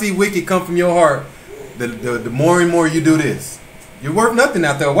more I see wicked come from your heart, the more and more you do this. You're worth nothing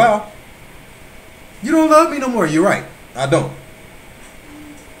after a while. You don't love me no more. You're right. I don't.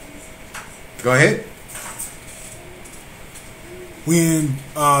 Go ahead. We in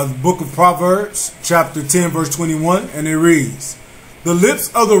the book of Proverbs, chapter 10, verse 21, and it reads, "The lips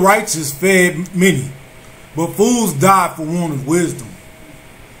of the righteous fed many, but fools die for want of wisdom.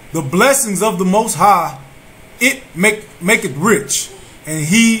 The blessings of the Most High, it maketh rich, and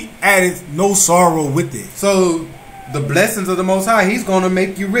he addeth no sorrow with it." So the blessings of the Most High, he's going to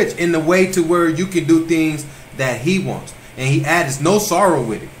make you rich in the way to where you can do things that he wants. And he adds no sorrow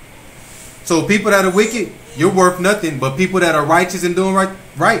with it. So people that are wicked, you're worth nothing. But people that are righteous and doing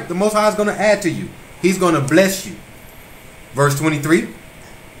right, the Most High is going to add to you. He's going to bless you. Verse 23.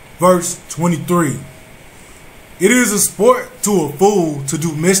 Verse 23. "It is a sport to a fool to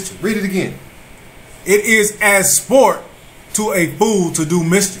do mischief." Read it again. "It is as sport to a fool to do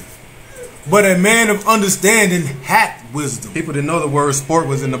mischief, but a man of understanding hath wisdom." People didn't know the word sport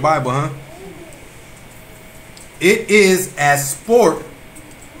was in the Bible, huh? It is as sport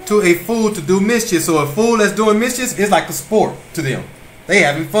to a fool to do mischief. So a fool that's doing mischief is like a sport to them. They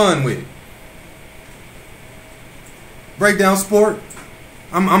having fun with it. Break down sport.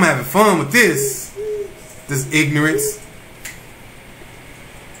 I'm having fun with this ignorance.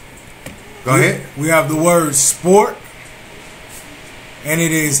 Go ahead. We have the word sport, and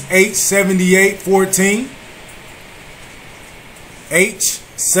it is H7814.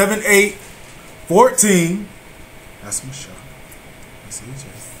 H7814. That's my shot. That's H.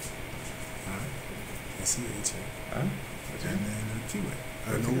 All right. That's H. All right. And then the Q.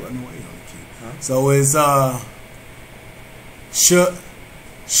 No A on the Q. So it's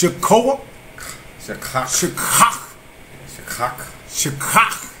Shakoa. Shakak. Shakak. Shakak.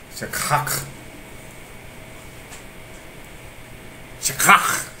 Shakak. Shakak. Shakak.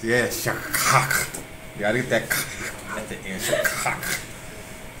 Yeah, shakak. You gotta get that at the end. Shakak.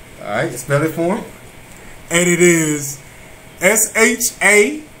 All right, spell it for him. And it is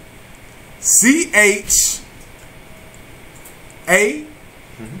SHACHAQ.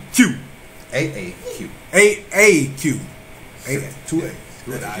 AAQ. AAQ. 2 A.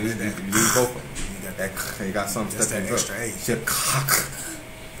 You need both of them. That they got something That's stuck in that your extra throat. H. Shit, cock.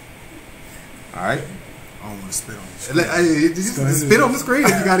 All right. I don't want to spit on you. Just spit on the screen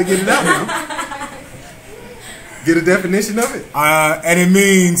if you got to get it out now. Get a definition of it. And it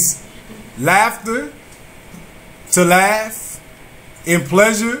means laughter, to laugh, in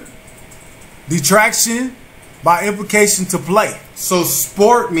pleasure, detraction, by implication to play. So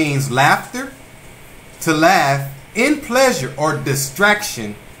sport means laughter, to laugh, in pleasure or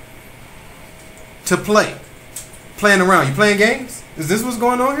distraction, to play. Playing around. You playing games? Is this what's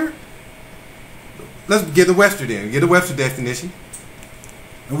going on here? Let's get the Webster then. Get the Webster definition.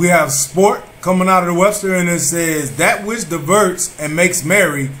 And we have sport coming out of the Webster, and it says that which diverts and makes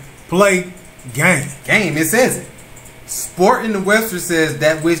merry, play, game. Game, it says it. Sport in the Webster says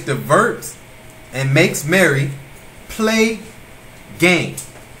that which diverts and makes merry, play, game.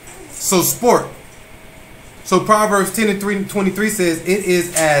 So sport. So Proverbs 10:23 says it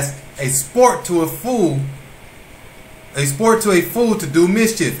is as a sport to a fool. A sport to a fool to do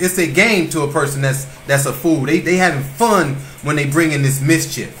mischief. It's a game to a person that's a fool. They having fun when they bring in this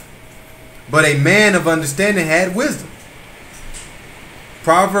mischief. But a man of understanding had wisdom.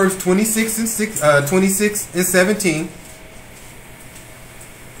 Proverbs 26 and 17.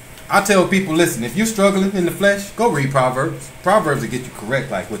 I tell people, listen, if you're struggling in the flesh, go read Proverbs. Proverbs will get you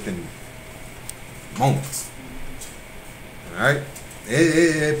correct like within moments. Alright?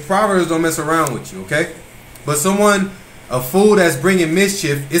 Proverbs don't mess around with you, okay? But a fool that's bringing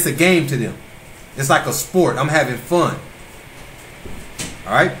mischief, it's a game to them. It's like a sport. I'm having fun.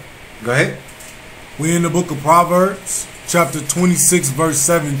 Alright? Go ahead. We in the book of Proverbs, chapter 26, verse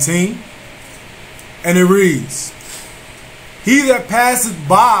 17. And it reads, he that passeth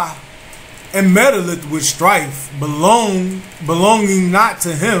by and meddleth with strife, belonging not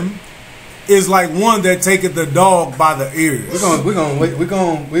to him, is like one that taketh the dog by the ears. We're going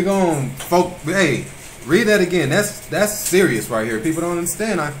hey, read that again. That's serious right here. People don't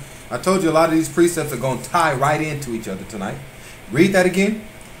understand. I told you a lot of these precepts are going to tie right into each other tonight. Read that again.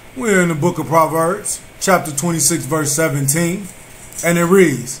 We're in the book of Proverbs, chapter 26, verse 17. And it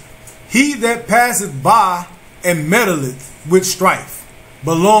reads, he that passeth by and meddleth with strife,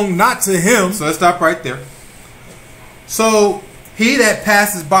 belong not to him. So let's stop right there. So he that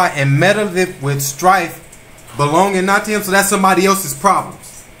passes by and meddleth with strife, belonging not to him. So that's somebody else's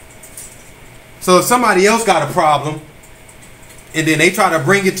problems. So if somebody else got a problem, and then they try to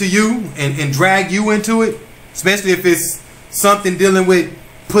bring it to you and drag you into it, especially if it's something dealing with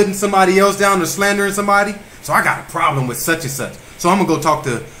putting somebody else down or slandering somebody. So I got a problem with such and such. So I'm gonna go talk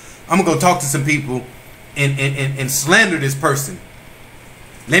to some people and slander this person.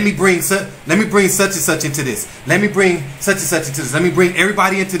 Let me bring such and such into this. Let me bring such and such into this. Let me bring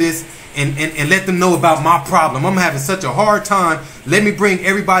everybody into this and let them know about my problem. I'm having such a hard time. Let me bring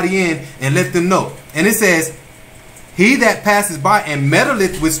everybody in and let them know. And it says, he that passes by and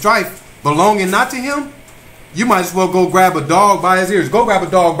meddleth with strife, belonging not to him. You might as well go grab a dog by his ears. Go grab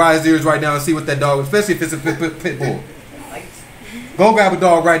a dog by his ears right now and see what that dog, especially if it's a pit bull. Go grab a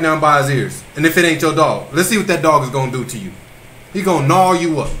dog right now by his ears. And if it ain't your dog, let's see what that dog is going to do to you. He's going to gnaw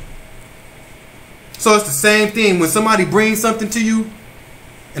you up. So it's the same thing. When somebody brings something to you,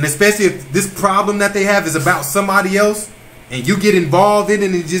 and especially if this problem that they have is about somebody else, and you get involved in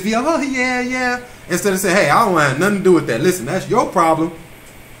it and just be, oh, yeah. Instead of saying, hey, I don't have nothing to do with that. Listen, that's your problem.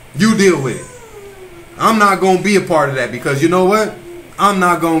 You deal with it. I'm not going to be a part of that because you know what? I'm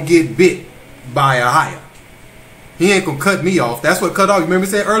not going to get bit by a hyena. He ain't going to cut me off. That's what cut off. You remember I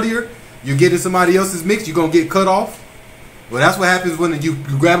said earlier? You get in somebody else's mix, you're going to get cut off. Well, that's what happens when you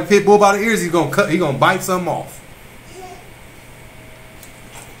grab a pit bull by the ears. He's going to bite something off.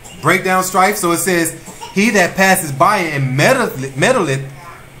 Break down strife. So it says, he that passes by and meddleth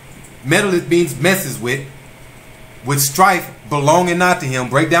means messes with strife, belonging not to him.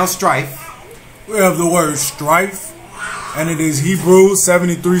 Break down strife. We have the word strife, and it is Hebrews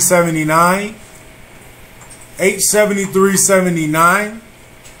 73:79, H73:79,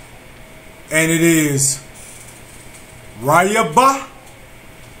 and it is Rayaba.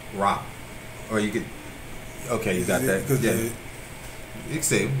 Ra. Or you could, okay, you got that. Yeah. You can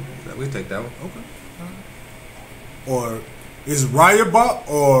say, we'll take that one. Okay. Or is Rayaba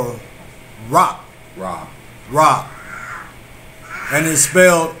or Ra? Ra. Ra. And it's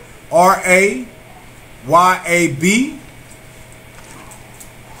spelled Rayab,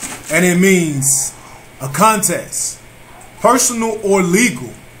 and it means a contest, personal or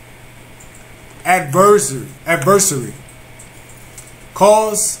legal, adversary,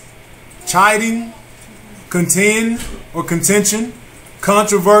 cause, chiding, contend or contention,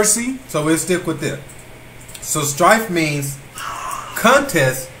 controversy. So we'll stick with this. So strife means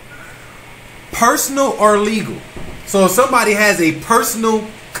contest personal or legal. So if somebody has a personal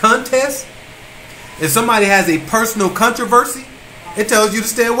contest, if somebody has a personal controversy, it tells you to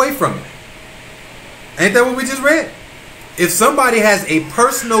stay away from it. Ain't that what we just read? If somebody has a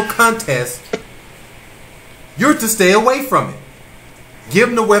personal contest, you're to stay away from it. Give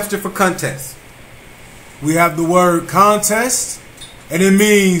them the Webster for contest. We have the word contest, and it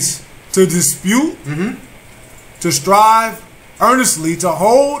means to dispute, to strive earnestly, to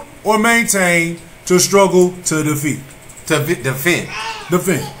hold or maintain, to struggle, to defeat. To defend.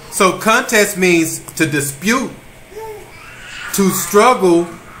 Defend. So contest means to dispute, to struggle,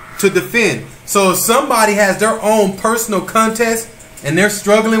 to defend. So if somebody has their own personal contest and they're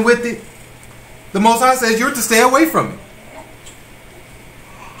struggling with it, the Most High says you're to stay away from it.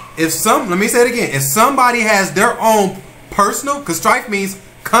 Let me say it again. If somebody has their own personal, because strife means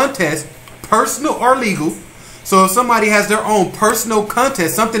contest, personal or legal. So if somebody has their own personal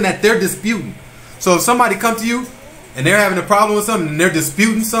contest, something that they're disputing. So if somebody comes to you and they're having a problem with something and they're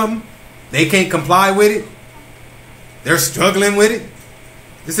disputing something, they can't comply with it, they're struggling with it,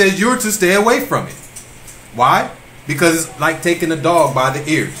 it says you're to stay away from it. Why? Because it's like taking a dog by the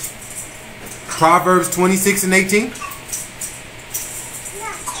ears. Proverbs 26 and 18.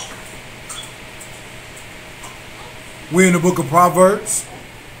 We're in the book of Proverbs,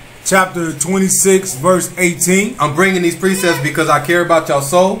 chapter 26, verse 18. I'm bringing these precepts because I care about your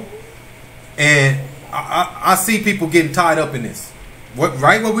soul. And I see people getting tied up in this. What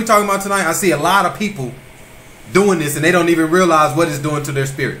we're talking about tonight, I see a lot of people doing this and they don't even realize what it's doing to their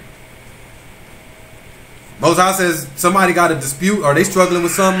spirit. Most High says somebody got a dispute or they struggling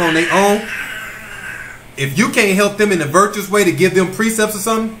with something on their own. If you can't help them in a virtuous way to give them precepts or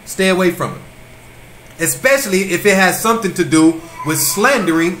something, stay away from it. Especially if it has something to do with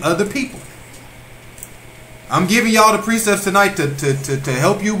slandering other people. I'm giving y'all the precepts tonight to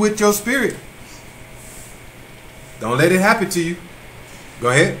help you with your spirit. Don't let it happen to you. Go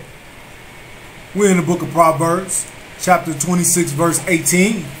ahead. We're in the book of Proverbs, chapter 26, verse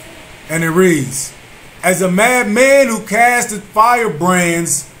 18. And it reads, as a madman who casteth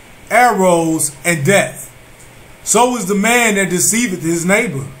firebrands, arrows, and death, so is the man that deceiveth his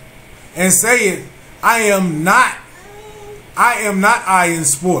neighbor, and saith, I am not I in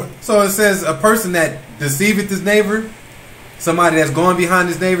sport. So it says a person that deceiveth his neighbor, somebody that's going behind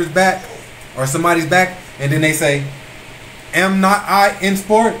his neighbor's back or somebody's back, and then they say, am not I in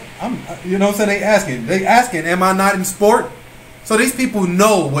sport? You know what I'm saying? They asking, am I not in sport? So these people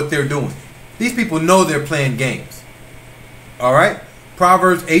know what they're doing. These people know they're playing games. All right?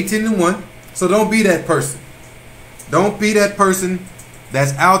 Proverbs 18 and 1. So don't be that person. Don't be that person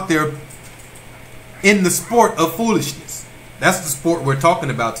that's out there in the sport of foolishness. That's the sport we're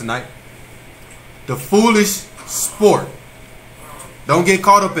talking about tonight. The foolish sport. Don't get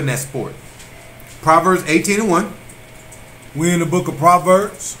caught up in that sport. Proverbs 18 and 1. We're in the book of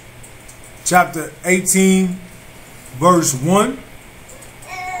Proverbs, chapter 18, verse 1.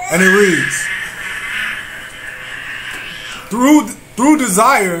 And it reads, Through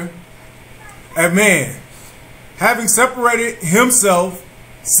desire, a man, having separated himself,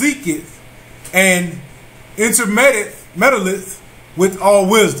 seeketh and intermeddleth with all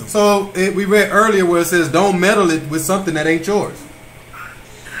wisdom. So we read earlier where it says don't meddle it with something that ain't yours.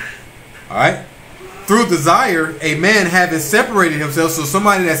 Alright? Through desire, a man having separated himself. So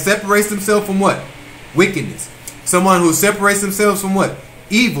somebody that separates himself from what? Wickedness. Someone who separates themselves from what?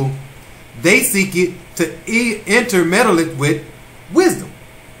 Evil. They seek it to intermeddle it with wisdom.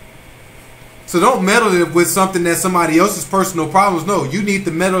 So don't meddle it with something that's somebody else's personal problems. No, you need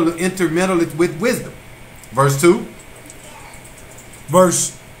to intermeddle it with wisdom. Verse 2.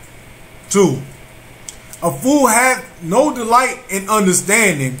 Verse 2. A fool hath no delight in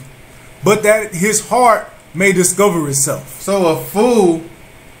understanding, but that his heart may discover itself. So a fool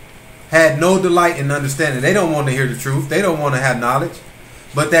had no delight in understanding. They don't want to hear the truth. They don't want to have knowledge,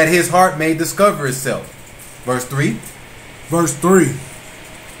 but that his heart may discover itself. Verse 3. Verse 3.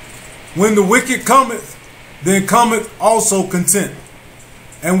 When the wicked cometh, then cometh also contempt,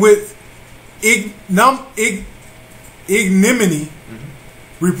 and with ignominy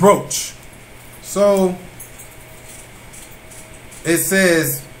reproach. So it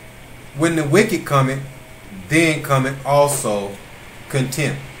says, when the wicked cometh, then cometh also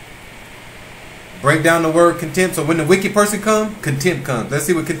contempt. Break down the word contempt. So when the wicked person comes, contempt comes. Let's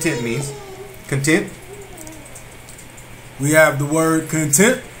see what contempt means. Contempt. We have the word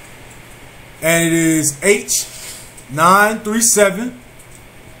contempt, and it is H937.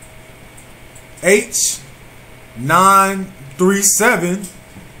 H937,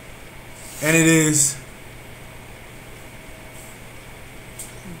 and it is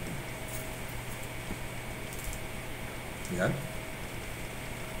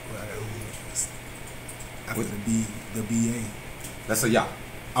After the BA. That's a ya.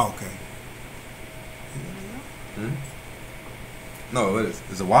 Oh, okay. No, it is.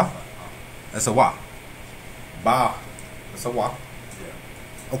 It's a wa. That's a wa. Ba. That's a wa.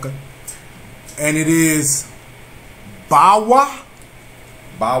 Okay. And it is bawa.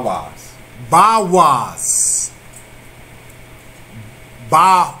 Bawas. Bawas.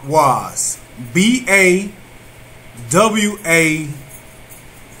 Bawas. BAWAZ.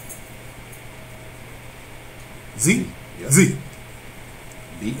 Yep. Z.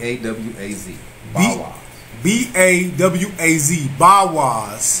 BAWAZ. Bawas. BAWAZ.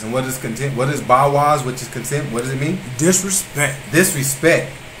 Bawas. And what is contempt? What is bawas, which is contempt? What does it mean? Disrespect.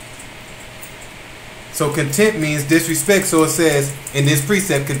 Disrespect. So contempt means disrespect. So it says in this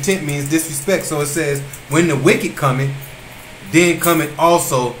precept, contempt means disrespect. So it says, when the wicked cometh, then cometh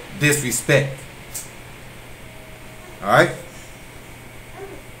also disrespect. All right.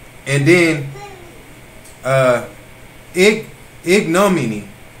 And then ignominy.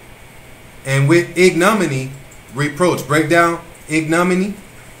 And with ignominy, reproach. Break down ignominy.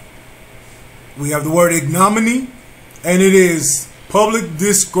 We have the word ignominy, and it is public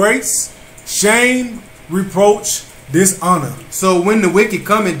disgrace, shame, reproach, dishonor. So when the wicked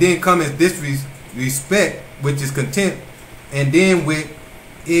cometh, then cometh disrespect, which is contempt, and then with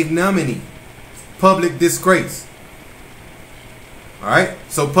ignominy, public disgrace. All right.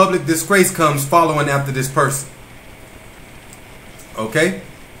 So public disgrace comes following after this person. Okay.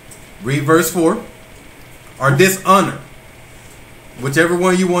 Read verse 4. Or dishonor. Whichever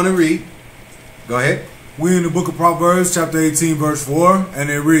one you want to read. Go ahead. We're in the book of Proverbs, chapter 18, verse 4, and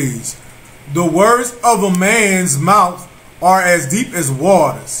it reads, "The words of a man's mouth are as deep as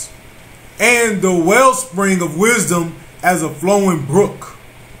waters, and the wellspring of wisdom as a flowing brook.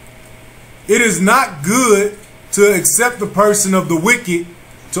 It is not good to accept the person of the wicked,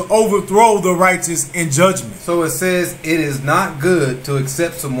 to overthrow the righteous in judgment." So it says it is not good to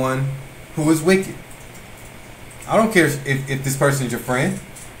accept someone who is wicked. I don't care if this person is your friend.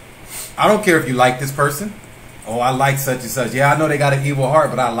 I don't care if you like this person. Oh, I like such and such. Yeah, I know they got an evil heart,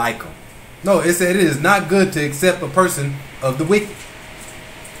 but I like them. No, it said it is not good to accept a person of the wicked.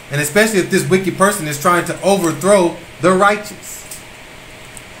 And especially if this wicked person is trying to overthrow the righteous.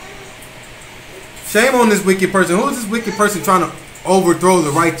 Shame on this wicked person. Who is this wicked person trying to overthrow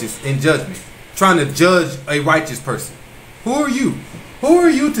the righteous in judgment? Trying to judge a righteous person. Who are you? Who are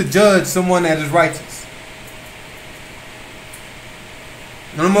you to judge someone that is righteous?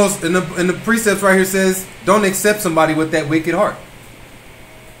 And in the precepts right here says, don't accept somebody with that wicked heart.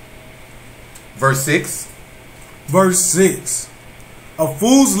 Verse 6. Verse 6. "A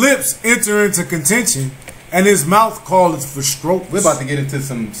fool's lips enter into contention, and his mouth calleth for strokes." We're about to get into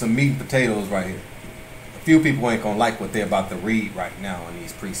some meat and potatoes right here. A few people ain't going to like what they're about to read right now in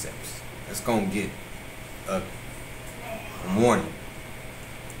these precepts. It's going to get a warning.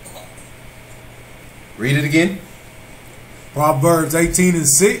 Read it again. Proverbs 18 and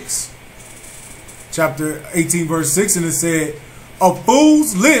 6. Chapter 18, verse 6, and it said, "A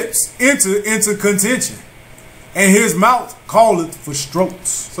fool's lips enter into contention, and his mouth calleth for strokes."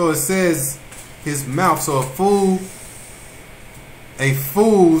 So it says his mouth. So a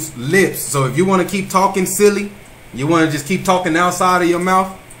fool's lips. So if you want to keep talking silly, you want to just keep talking outside of your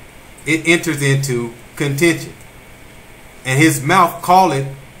mouth, it enters into contention. And his mouth calleth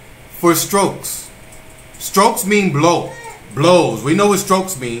for strokes. Strokes mean blow. Blows. We know what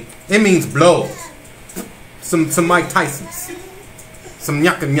strokes mean. It means blows. Some Mike Tysons. Some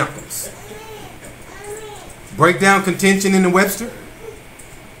nyakam-nyakams. Break down contention in the Webster.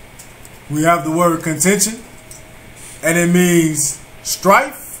 We have the word contention, and it means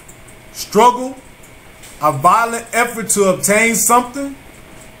strife, struggle, a violent effort to obtain something,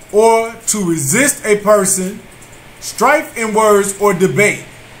 or to resist a person, strife in words or debate,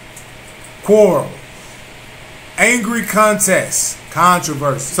 quarrel, angry contest,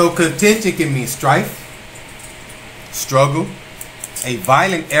 controversy. So contention can mean strife, struggle, a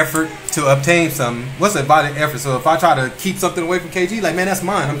violent effort to obtain something. What's a violent effort? So if I try to keep something away from KG, like, man, that's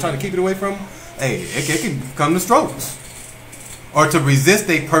mine, I'm trying to keep it away from him, hey, it can come to strokes. Or to resist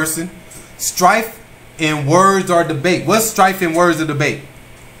a person, strife in words or debate. What's strife in words or debate?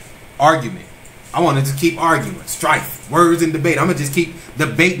 Argument. I want to just keep arguing. Strife, words and debate. I'm going to just keep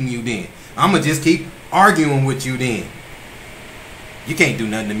debating you then. I'm going to just keep arguing with you then. You can't do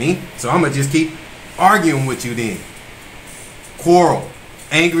nothing to me, so I'm going to just keep arguing with you then. Quarrel,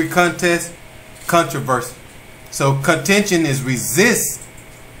 angry contest, controversy. So contention is resist,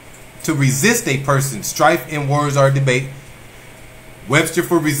 to resist a person. Strife in words or debate. Webster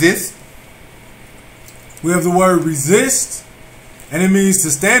for resist. We have the word resist, and it means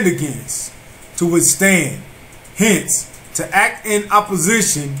to stand against, to withstand, hence to act in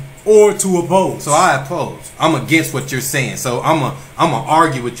opposition or to oppose. So I oppose. I'm against what you're saying. So I'm a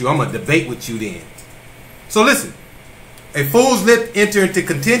argue with you. I'm a debate with you then. So listen. A fool's lip enter into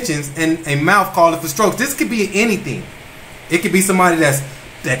contentions, and a mouth calleth for strokes. This could be anything. It could be somebody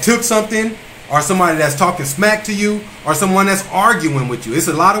that took something, or somebody that's talking smack to you, or someone that's arguing with you. It's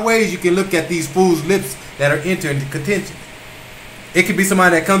a lot of ways you can look at these fools' lips that are entering into contention. It could be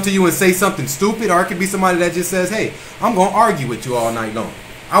somebody that come to you and say something stupid, or it could be somebody that just says, hey, I'm going to argue with you all night long.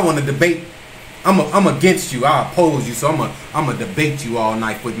 I want to debate. I'm against you. I oppose you. So I'm going to debate you all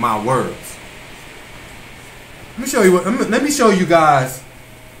night with my words. Let me show you guys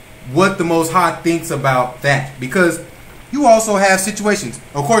what the Most High thinks about that. Because you also have situations.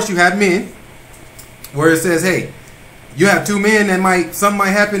 Of course, you have men where it says, hey, you have two men that something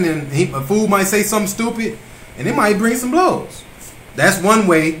might happen, and a fool might say something stupid, and it might bring some blows. That's one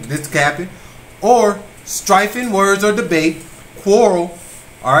way this can happen. Or strife in words or debate, quarrel,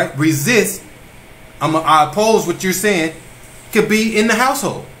 all right, resist. I oppose what you're saying. Could be in the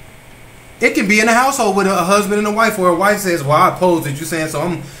household. It can be in a household with a husband and a wife, where a wife says, well, I oppose what you're saying,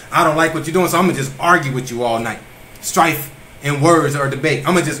 so I don't like what you're doing, so I'm going to just argue with you all night. Strife in words or debate.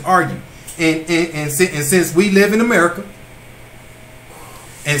 I'm going to just argue. And since we live in America,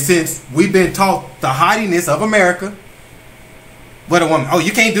 and since we've been taught the haughtiness of America, what a woman, oh,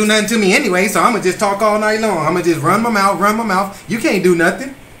 you can't do nothing to me anyway, so I'm going to just talk all night long. I'm going to just run my mouth. You can't do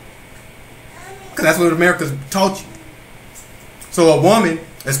nothing. Because that's what America's taught you. So a woman,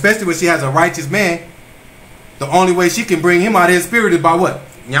 especially when she has a righteous man, the only way she can bring him out of his spirit is by what?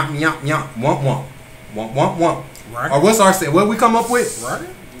 Yomp, yomp, yomp, womp, womp. Womp, womp, womp. Right. Or what's our say? What we come up with? Right.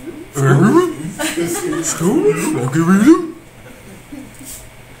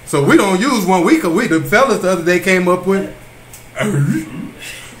 So we don't use one week a week. The fellas the other day came up with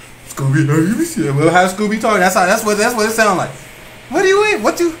Scooby. We'll have Scooby talk. That's what it sounds like. What do you eat?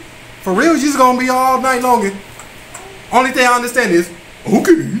 What you for real? You just gonna be all night long? Only thing I understand is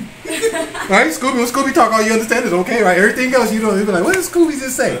okay. Right? Scooby, when Scooby talk, all you understand is okay, right? Everything else you don't. You be like, what did Scooby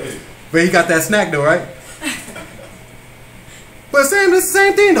just say? But he got that snack though, right? But it's the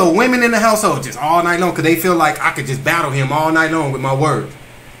same thing though. Women in the household just all night long because they feel like I could just battle him all night long with my words.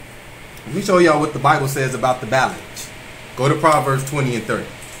 Let me show y'all what the Bible says about the balance. Go to Proverbs 20 and 30.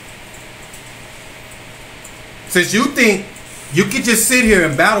 Since you think you could just sit here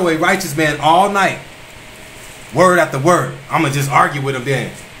and battle a righteous man all night, word after word, I'm going to just argue with him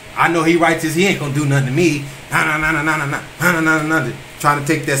then. I know he righteous, he ain't going to do nothing to me. Trying to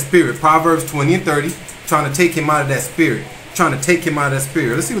take that spirit. Proverbs 20 and 30, trying to take him out of that spirit. Trying to take him out of that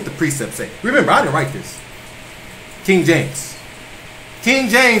spirit. Let's see what the precepts say. Remember, I didn't write this. King James. King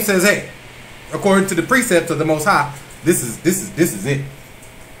James says, hey, according to the precepts of the Most High, this is it.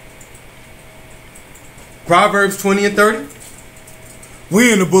 Proverbs 20 and 30.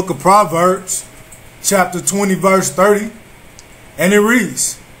 We in the book of Proverbs, chapter 20, verse 30, and it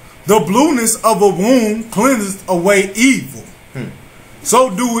reads, the blueness of a wound cleanseth away evil. So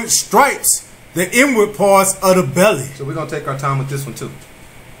do it stripes the inward parts of the belly. So we're going to take our time with this one too.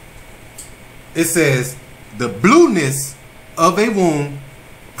 It says, the blueness of a wound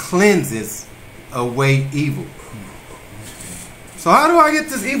cleanses away evil. So how do I get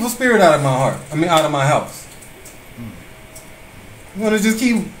this evil spirit out of my heart? Out of my house? You want to just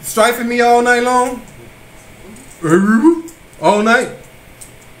keep strifing me all night long? All night?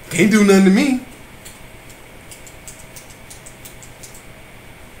 Can't do nothing to me.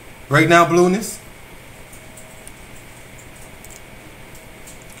 Right now, blueness.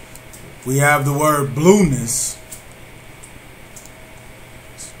 We have the word blueness.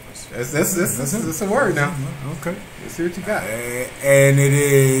 That's a word now. Okay. Let's see what you got. And it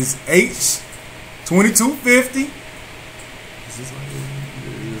is H2250. Is this one?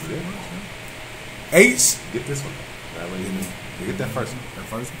 H. Get this one. That way you get that first one. That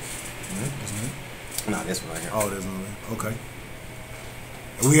first one? Mm-hmm. No, this one right here. Oh, this one. Okay.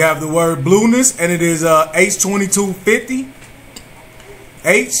 We have the word blueness, and it is H2250.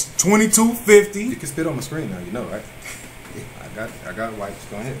 H2250. You can spit on my screen now, you know, right? I got wipes.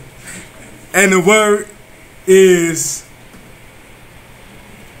 Go ahead. And the word is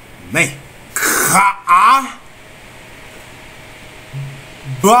man. Ka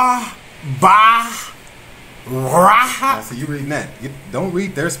ba ba ra. So you reading that? Don't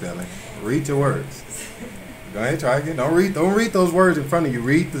read their spelling. Read your words. Go ahead, try again. Don't read those words in front of you.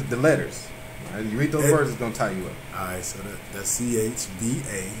 Read the letters. Right? You read those words, it's gonna tie you up. All right, so that's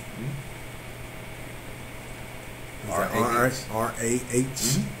CHBA.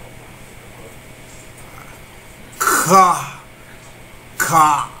 R-A-H.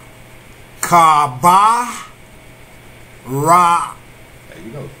 Kabara. There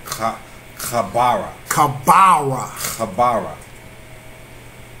you go. Kabara. Kabara. Kabara.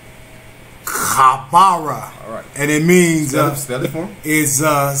 Kabara. All right. And it means spell it for him. Is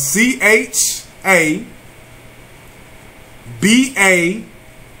CHABARAH.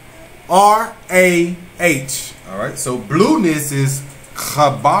 All right. So blueness is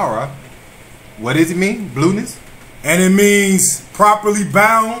Kabara. What does it mean? Blueness? And it means properly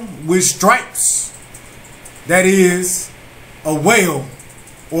bound with stripes. That is a whale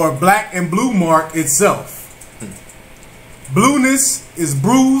or a black and blue mark itself. Blueness is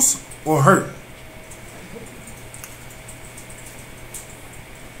bruise or hurt.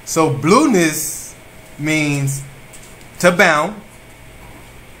 So blueness means to bound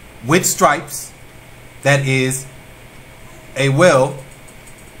with stripes. That is a whale,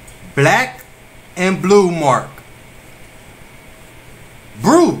 black and blue mark.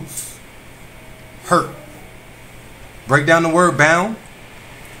 Bruise, hurt. Break down the word bound.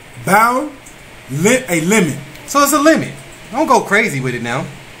 Bound, a limit. So it's a limit. Don't go crazy with it now.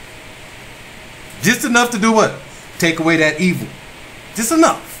 Just enough to do what? Take away that evil. Just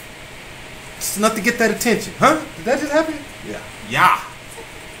enough. Just enough to get that attention. Huh? Did that just happen? Yeah. Yeah.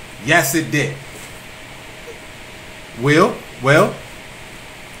 Yes, it did. Well. We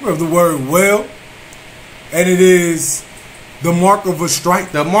have the word well. And it is the mark of a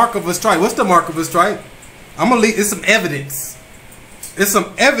stripe. The mark of a stripe. What's the mark of a stripe? I'm going to leave. It's some evidence. It's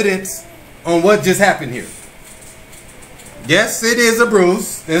some evidence on what just happened here. Yes, it is a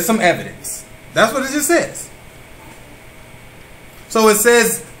bruise. There's some evidence. That's what it just says. So it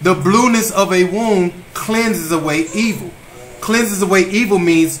says the blueness of a wound cleanses away evil. Cleanses away evil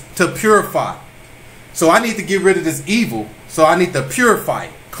means to purify. So I need to get rid of this evil. So I need to purify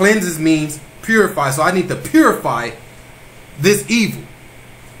it. Cleanses means purify. So I need to purify this evil.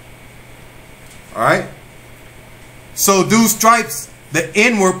 Alright? So do stripes the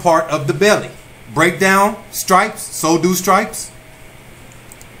inward part of the belly. Break down stripes. So do stripes.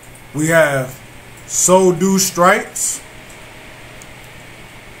 We have so do stripes.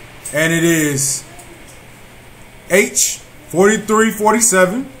 And it is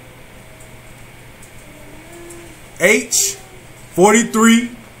H4347.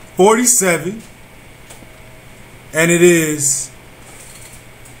 H4347. And it is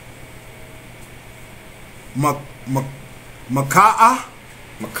Makaa.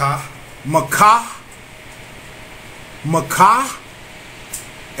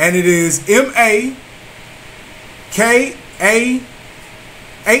 And it is MAKAH.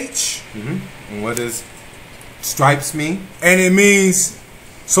 And what does stripes mean? And it means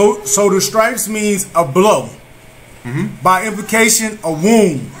so the stripes means a blow. By implication, a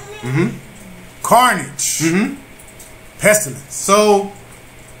wound. Carnage. Pestilence. So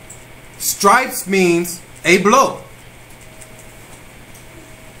stripes means a blow.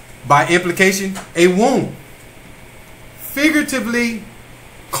 By implication, a wound. Figuratively,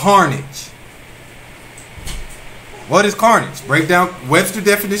 carnage. What is carnage? Break down Webster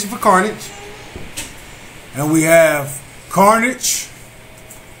definition for carnage. And we have carnage,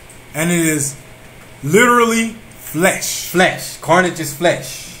 and it is literally flesh. Flesh. Carnage is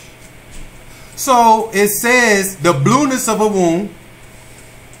flesh. So it says the blueness of a wound.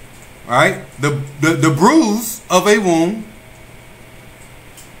 Alright? The bruise of a wound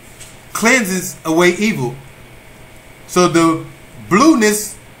cleanses away evil. So the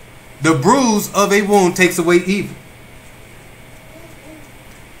blueness, the bruise of a wound takes away evil.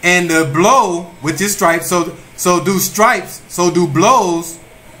 And the blow, which is stripes, so do stripes, so do blows,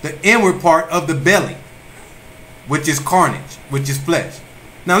 the inward part of the belly, which is carnage, which is flesh.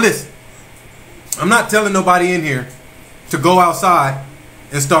 Now listen, I'm not telling nobody in here to go outside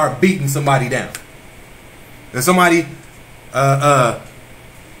and start beating somebody down. If somebody,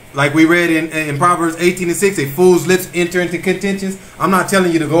 like we read in Proverbs 18:6, a fool's lips enter into contentions. I'm not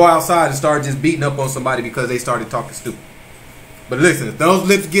telling you to go outside and start just beating up on somebody because they started talking stupid. But listen, if those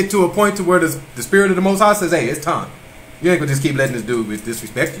lips get to a point to where the Spirit of the Most High says, hey, it's time. You ain't gonna just keep letting this dude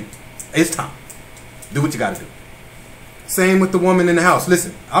disrespect you. It's time. Do what you gotta do. Same with the woman in the house.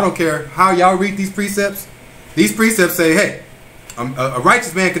 Listen, I don't care how y'all read these precepts. These precepts say, hey, a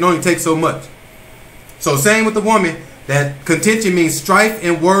righteous man can only take so much. So same with the woman, that contention means strife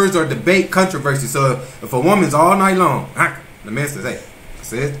in words or debate, controversy. So if a woman's all night long, the man says, hey, I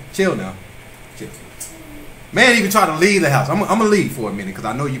said, chill now. Chill. Man even try to leave the house. I'm going to leave for a minute because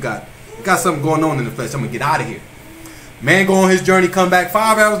I know you got something going on in the flesh. I'm going to get out of here. Man go on his journey, come back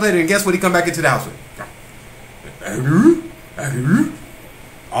 5 hours later, and guess what he come back into the house with?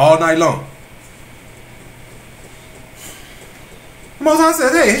 All night long. Most High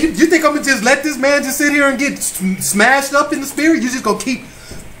says, hey, you think I'm going to just let this man just sit here and get smashed up in the spirit? You just going to keep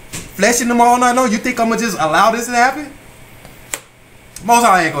fleshing them all night long? You think I'm going to just allow this to happen? Most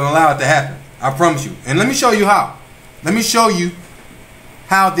High ain't going to allow it to happen. I promise you. And let me show you how. Let me show you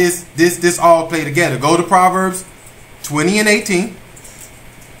how this all play together. Go to Proverbs 20 and 18.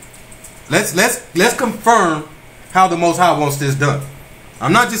 Let's confirm how the Most High wants this done.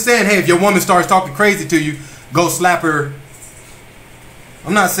 I'm not just saying, hey, if your woman starts talking crazy to you, go slap her.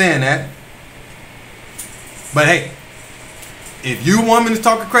 I'm not saying that. But hey, if your woman is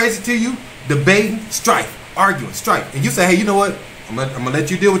talking crazy to you, debating, strife, arguing, strife, and you say, hey, you know what? I'm gonna let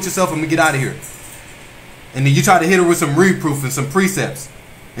you deal with yourself. I'm gonna get out of here. And then you try to hit her with some reproof and some precepts,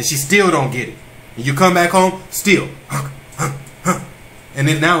 and she still don't get it. And you come back home, still. And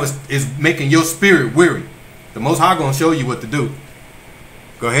then now it's making your spirit weary. The Most High gonna show you what to do.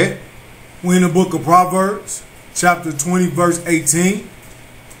 Go ahead. We're in the book of Proverbs, chapter 20, verse 18.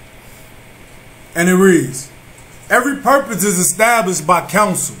 And it reads, every purpose is established by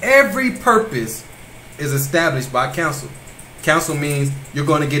counsel. Every purpose is established by counsel. Counsel means you're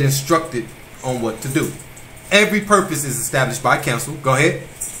going to get instructed on what to do. Every purpose is established by counsel. Go ahead.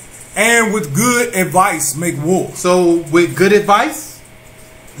 And with good advice make war. So with good advice,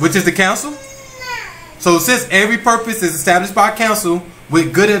 which is the counsel. So since every purpose is established by counsel,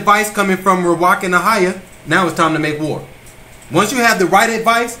 with good advice coming from Rawak and Ahaya, now it's time to make war. Once you have the right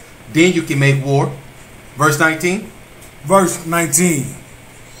advice, then you can make war. Verse 19. Verse 19.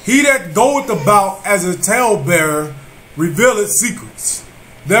 He that goeth about as a talebearer revealeth secrets.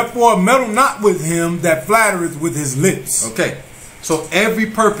 Therefore meddle not with him that flattereth with his lips. Okay. So every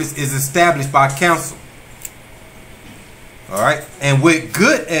purpose is established by counsel. Alright. And with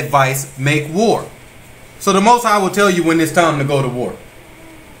good advice, make war. So the Most High will tell you when it's time to go to war.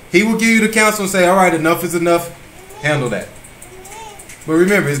 He will give you the counsel and say, alright, enough is enough. Handle that. But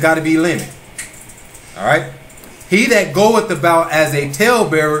remember, it's got to be limit. Alright? He that goeth about as a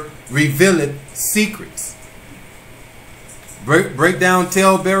talebearer revealeth secrets. Break down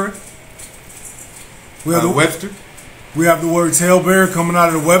talebearer. Webster. We have the word talebearer coming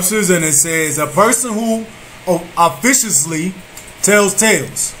out of the Webster's, and it says a person who officiously tells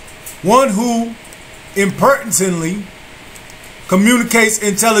tales. One who impertinently communicates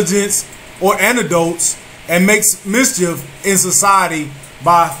intelligence or anecdotes and makes mischief in society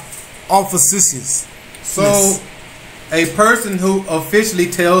by officiousness. So, a person who officially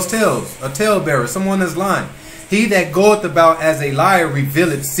tells tales, a talebearer, someone that's lying. He that goeth about as a liar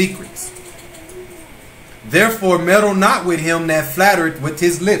revealeth secrets. Therefore meddle not with him that flattereth with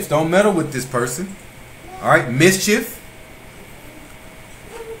his lips. Don't meddle with this person. Alright, mischief.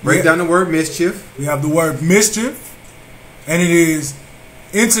 Break down the word mischief. We have the word mischief, and it is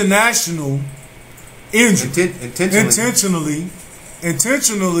intentional injury.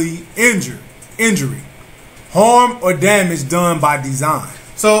 Intentionally injury. Harm or damage done by design.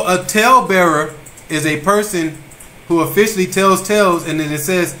 So a talebearer is a person who officially tells tales, and then it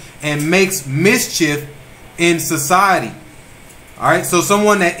says, and makes mischief in society. Alright, so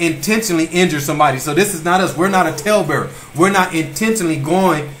someone that intentionally injures somebody. So this is not us. We're not a talebearer. We're not intentionally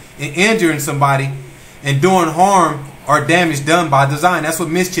going and injuring somebody and doing harm or damage done by design. That's what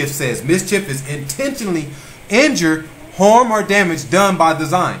mischief says. Mischief is intentionally injure, harm, or damage done by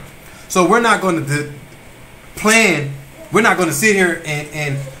design. So we're not going to plan. We're not going to sit here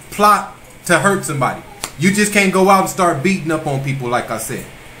and plot to hurt somebody. You just can't go out and start beating up on people like I said.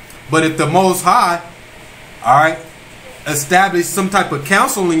 But if the Most High, alright, establish some type of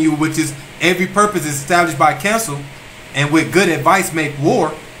counsel in you, which is every purpose is established by counsel, and with good advice make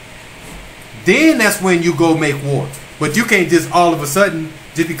war, then that's when you go make war. But you can't just all of a sudden,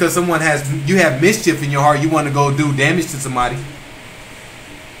 just because you have mischief in your heart, you want to go do damage to somebody.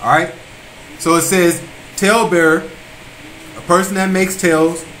 Alright? So it says, talebearer, a person that makes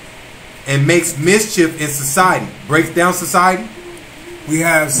tales and makes mischief in society. Breaks down society. We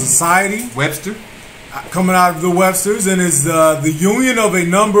have society. Webster. Coming out of the Webster's, and is the union of a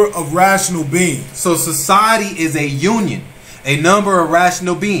number of rational beings. So society is a union, a number of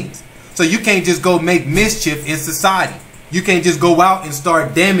rational beings. So you can't just go make mischief in society. You can't just go out and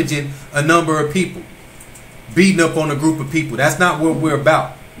start damaging a number of people, beating up on a group of people. That's not what we're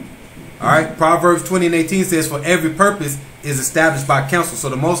about. Alright, Proverbs 20 and 18 says, for every purpose is established by counsel. So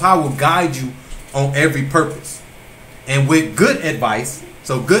the Most High will guide you on every purpose. And with good advice,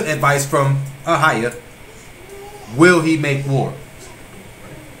 so good advice from Ahaya, will he make war.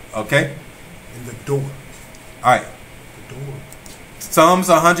 Okay? In the door. Alright. The door. Psalms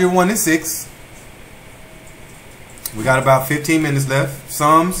 101 and 6. We got about 15 minutes left.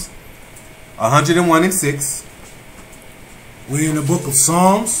 Psalms 101 and 6. We're in the book of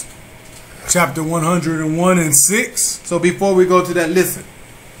Psalms, chapter 101 and 6. So before we go to that, listen.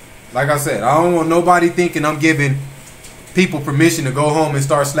 Like I said, I don't want nobody thinking I'm giving people permission to go home and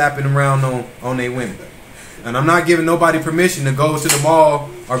start slapping around on their women. And I'm not giving nobody permission to go to the mall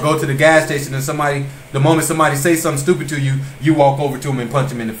or go to the gas station and the moment somebody says something stupid to you, you walk over to them and punch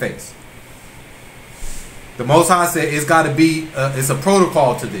them in the face. The Most High said it's got to be, it's a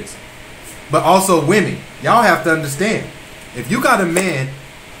protocol to this. But also women, y'all have to understand, if you got a man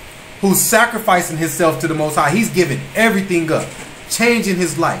who's sacrificing himself to the Most High, he's giving everything up, changing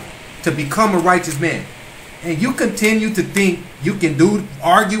his life to become a righteous man, and you continue to think you can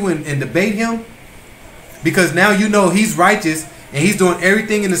argue and debate him, because now you know he's righteous and he's doing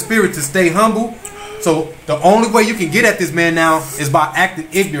everything in the spirit to stay humble. So the only way you can get at this man now is by acting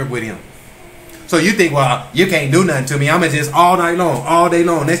ignorant with him. So you think, well, you can't do nothing to me. I'm just all night long, all day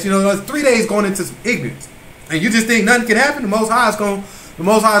long. That's, you know, that's 3 days going into some ignorance, and you just think nothing can happen. The Most High is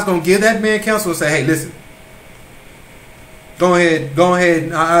going to give that man counsel and say, hey, listen, go ahead.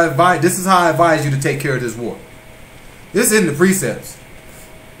 This is how I advise you to take care of this war. This is in the precepts.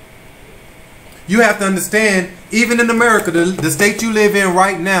 You have to understand, even in America, the state you live in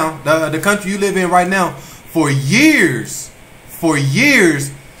right now, the country you live in right now, for years,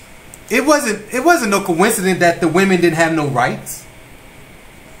 it wasn't no coincidence that the women didn't have no rights.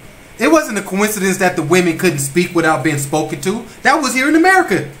 It wasn't a coincidence that the women couldn't speak without being spoken to. That was here in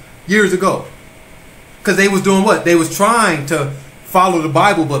America years ago. Because they was doing what? They was trying to follow the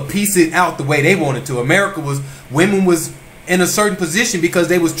Bible but piece it out the way they wanted to. Women was in a certain position because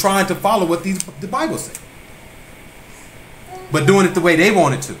they was trying to follow what the Bible said, but doing it the way they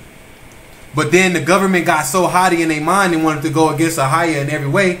wanted to. But then the government got so haughty in their mind and wanted to go against a higher in every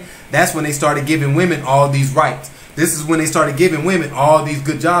way. That's when they started giving women all these rights. This is when they started giving women all these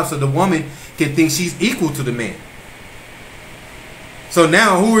good jobs so the woman can think she's equal to the man. So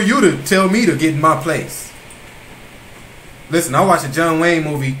now who are you to tell me to get in my place? Listen, I watched a John Wayne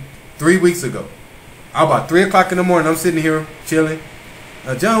movie 3 weeks ago. About 3 o'clock in the morning, I'm sitting here chilling.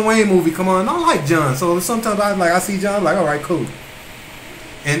 A John Wayne movie, come on. I like John, so sometimes I see John, I'm like, all right, cool.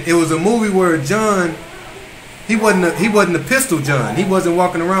 And it was a movie where John, he wasn't a pistol John. He wasn't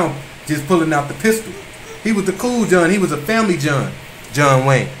walking around just pulling out the pistol. He was the cool John. He was a family John, John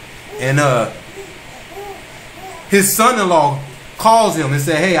Wayne. And his son-in-law calls him and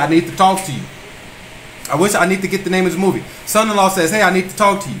says, hey, I need to talk to you. I need to get the name of this movie. Son-in-law says, hey, I need to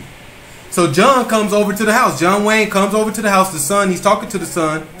talk to you. So John comes over to the house. John Wayne comes over to the house. The son, he's talking to the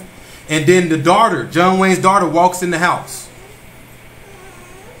son. And then the daughter, John Wayne's daughter, walks in the house.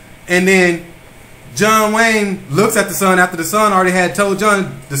 And then John Wayne looks at the son after the son already had told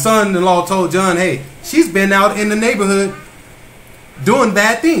John, the son-in-law told John, hey, she's been out in the neighborhood doing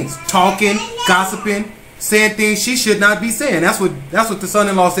bad things, talking, gossiping, saying things she should not be saying. That's what the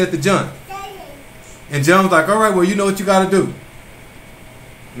son-in-law said to John. And John was like, all right, well, you know what you got to do.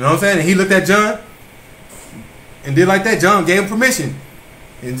 You know what I'm saying? And he looked at John and did like that. John gave him permission.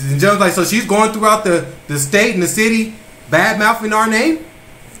 And John was like, so she's going throughout the state and the city bad-mouthing our name?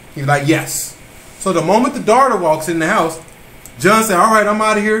 He's like, yes. So the moment the daughter walks in the house, John said, all right, I'm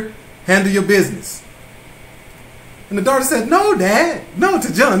out of here. Handle your business. And the daughter said, no, Dad. No,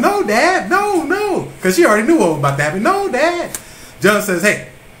 to John. No, Dad. No, no. Because she already knew what was about to happen. No, Dad. John says, hey,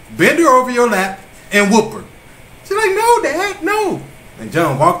 bend her over your lap and whoop her. She's like, no, Dad, no. And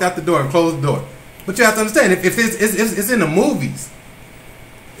John walked out the door and closed the door. But you have to understand, if it's in the movies.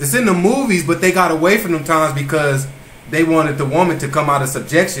 It's in the movies, but they got away from them times because they wanted the woman to come out of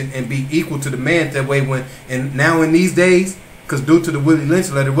subjection and be equal to the man that way. And now in these days, because due to the Willie Lynch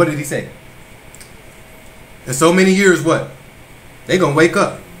letter, what did he say? In so many years, what? They're going to wake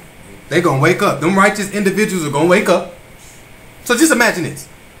up. They're going to wake up. Them righteous individuals are going to wake up. So just imagine this.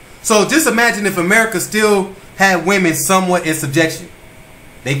 So just imagine if America still had women somewhat in subjection.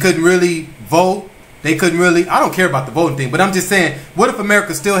 They couldn't really vote. They couldn't really, I don't care about the voting thing, but I'm just saying, what if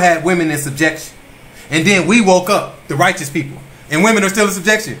America still had women in subjection? And then we woke up, the righteous people, and women are still in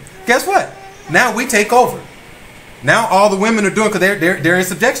subjection. Guess what? Now we take over. Now all the women are doing, because they're in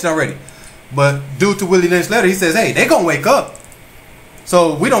subjection already. But due to Willie Lynch's letter, he says, hey, they're going to wake up.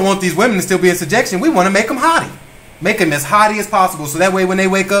 So we don't want these women to still be in subjection. We want to make them haughty. Make them as haughty as possible. So that way when they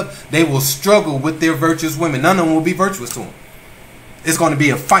wake up, they will struggle with their virtuous women. None of them will be virtuous to them. It's going to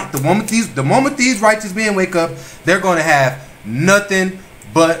be a fight. The moment these righteous men wake up, they're going to have nothing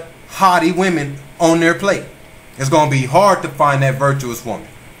but haughty women on their plate. It's going to be hard to find that virtuous woman.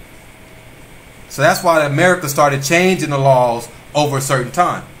 So that's why America started changing the laws over a certain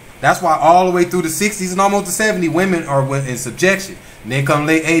time. That's why all the way through the 60s and almost the 70s, women are in subjection. And then come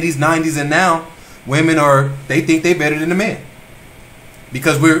late 80s, 90s, and now women they think they're better than the man.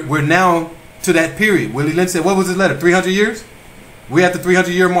 because we're now to that period. Willie Lynch said, what was his letter? 300 years? We're at the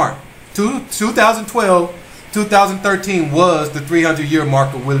 300-year mark. 2012, 2013 was the 300-year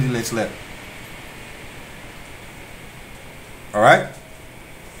mark of Willie Lynch's letter. All right?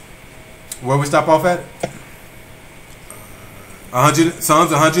 Where we stop off at?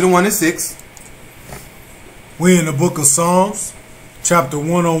 Psalms 101:6. We in the book of Psalms, chapter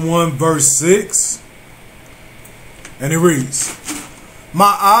 101, verse 6. And it reads,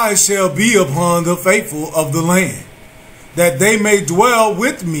 my eyes shall be upon the faithful of the land, that they may dwell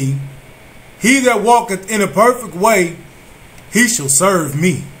with me. He that walketh in a perfect way, he shall serve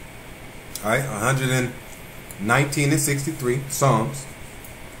me. All right, 119:63, Psalms.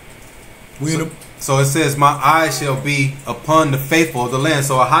 So it says, my eyes shall be upon the faithful of the land.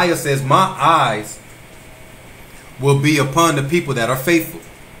 So Ahia says, my eyes will be upon the people that are faithful,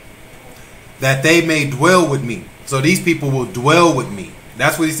 that they may dwell with me. So these people will dwell with me.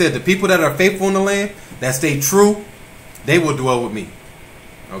 That's what he said. The people that are faithful in the land, that stay true, they will dwell with me.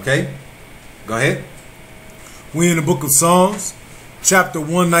 Okay? Go ahead. We in the book of Psalms, chapter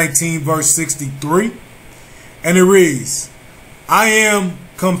 119, verse 63. And it reads, I am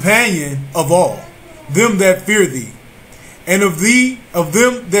companion of all them that fear thee, and of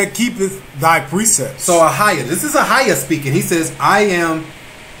them that keepeth thy precepts. So Ahia, this is Ahia speaking. He says, I am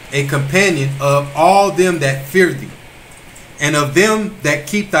a companion of all them that fear thee, and of them that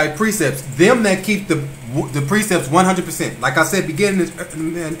keep thy precepts. Them that keep the precepts 100%. Like I said, beginning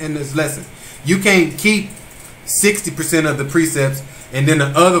in this lesson, you can't keep 60% of the precepts, and then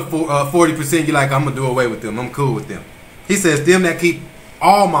the other 40% you're like, I'm gonna do away with them. I'm cool with them. He says, them that keep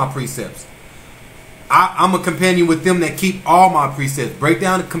all my precepts. I'm a companion with them that keep all my precepts. Break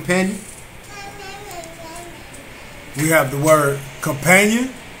down the companion. We have the word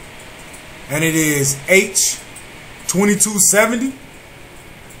companion, and it is H2270.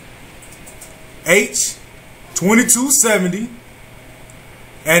 H2270,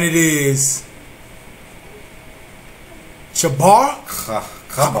 and it is Chabar.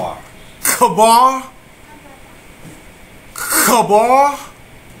 Kabar.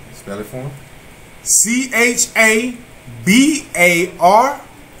 Spell it for him. CHABAR.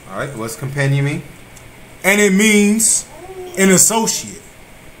 All right. What's companion mean? And it means an associate,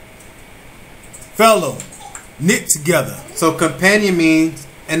 fellow, knit together. So companion means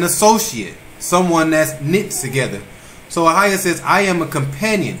an associate, someone that's knit together. So Ahia says, I am a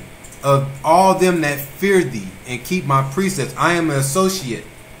companion of all them that fear thee and keep my precepts. I am an associate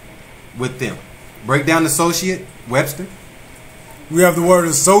with them. Break down associate, Webster. We have the word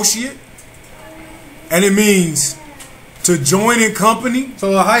associate, and it means to join in company.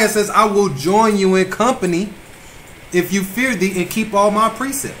 So Ahia says, I will join you in company if you fear thee and keep all my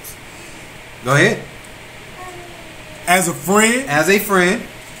precepts. Go ahead. As a friend. As a friend.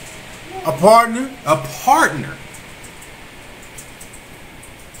 A partner. A partner.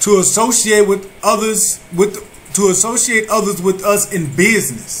 To associate with others with us in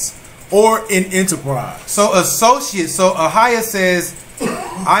business or in enterprise. So associate. So Ahia says,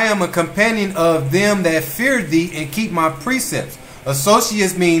 I am a companion of them that fear thee and keep my precepts.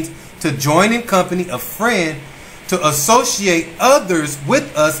 Associates means to join in company, a friend, to associate others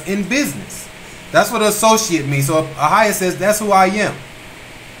with us in business. That's what associate means. So Ahia says, that's who I am.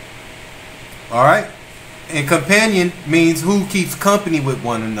 All right. And companion means who keeps company with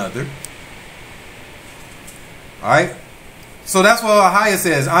one another. All right. So that's what Ahia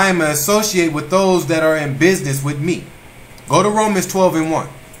says. I am an associate with those that are in business with me. Go to Romans 12:1.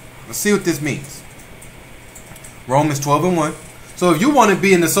 Let's see what this means. Romans 12:1. So if you want to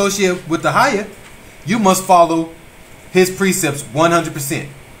be an associate with Ahia, you must follow his precepts 100%.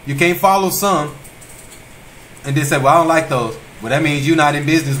 You can't follow some and then say, well, I don't like those. Well, that means you're not in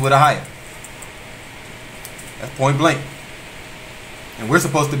business with Ahia. That's point blank. And we're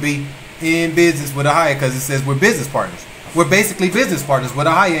supposed to be in business with Ahia because it says we're business partners. We're basically business partners with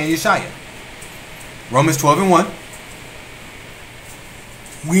Ahia and Yeshaya. Romans 12:1.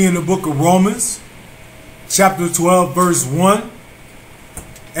 We in the book of Romans, chapter 12, verse 1.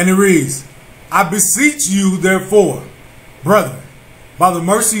 And it reads, I beseech you, therefore, brethren, by the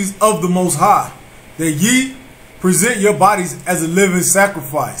mercies of the Most High, that ye present your bodies as a living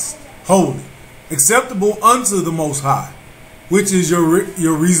sacrifice, holy, acceptable unto the Most High, which is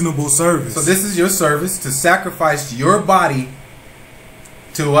your reasonable service. So this is your service, to sacrifice your body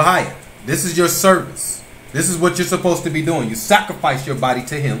to Ahia. This is your service. This is what you're supposed to be doing. You sacrifice your body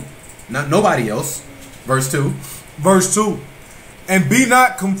to him, not nobody else. Verse 2. Verse 2. And be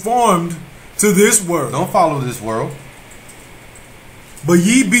not conformed to this world. Don't follow this world. But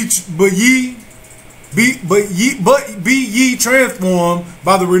ye But be ye transformed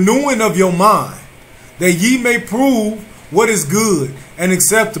by the renewing of your mind, that ye may prove what is good and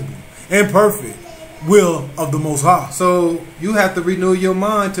acceptable and perfect will of the Most High. So you have to renew your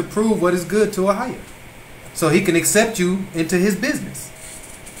mind to prove what is good to a higher, so he can accept you into his business.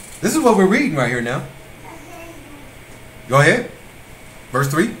 This is what we're reading right here now. Go ahead. Verse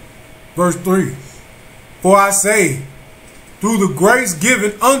 3. Verse 3. For I say, through the grace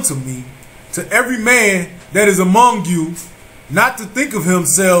given unto me, to every man that is among you, not to think of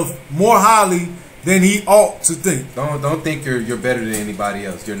himself more highly than he ought to think. Don't think you're better than anybody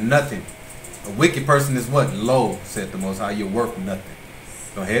else. You're nothing. A wicked person is what? Low, said the Most High. You're worth nothing.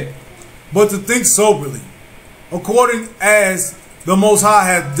 Go ahead. But to think soberly, according as the Most High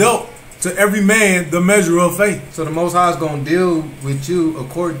hath dealt to every man the measure of faith. So the Most High is going to deal with you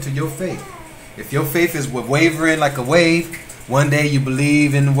according to your faith. If your faith is wavering like a wave, one day you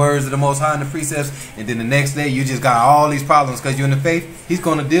believe in the words of the Most High and the precepts, and then the next day you just got all these problems because you're in the faith, he's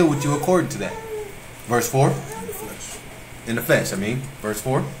going to deal with you according to that. Verse 4. In the flesh, I mean. Verse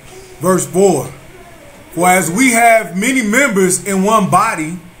 4. Verse 4. For as we have many members in one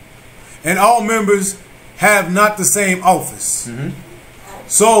body, and all members have not the same office,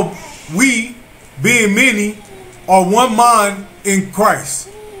 so we, being many, are one mind in Christ,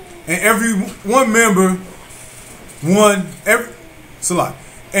 and every one members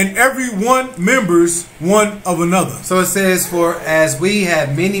one of another. So it says, for as we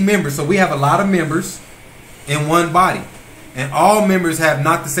have many members, so we have a lot of members in one body, and all members have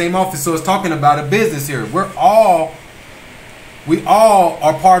not the same office. So it's talking about a business here. We all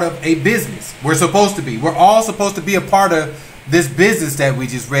are part of a business. We're supposed to be. We're all supposed to be a part of this business that we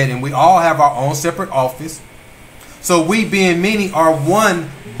just read, and we all have our own separate office. So we, being many, are one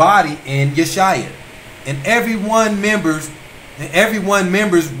body in Yeshua, and every one members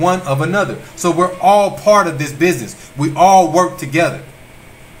one of another. So we're all part of this business. We all work together.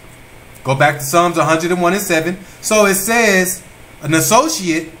 Go back to Psalms 101:7. So it says an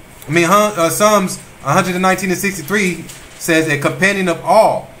associate. Psalms 119:63 says a companion of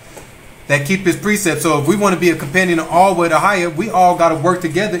all that keep his precepts. So if we want to be a companion of all with a higher, we all got to work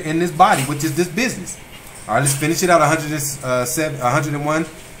together in this body, which is this business. All right, let's finish it out. 101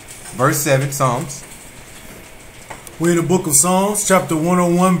 verse 7, Psalms. We're in the book of Psalms, chapter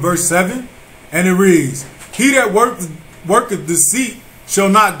 101, verse 7, and it reads, He that worketh deceit shall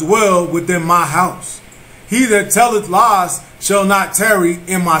not dwell within my house. He that telleth lies shall not tarry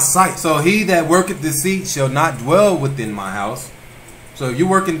in my sight. So he that worketh deceit shall not dwell within my house. So if you're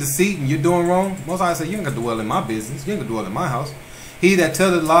working deceit and you're doing wrong, Most High say, you ain't gonna dwell in my business. You ain't gonna dwell in my house. He that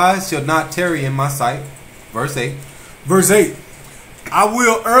telleth lies shall not tarry in my sight. Verse 8. Verse 8. I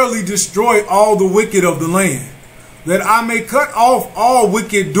will early destroy all the wicked of the land, that I may cut off all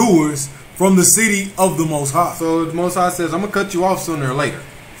wicked doers from the city of the Most High. So the Most High says, I'm going to cut you off sooner or later.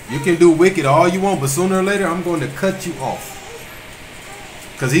 You can do wicked all you want, but sooner or later, I'm going to cut you off.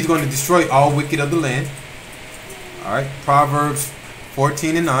 Because he's going to destroy all wicked of the land. All right, Proverbs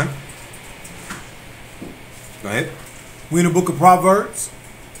 14:9. Go ahead. We're in the book of Proverbs,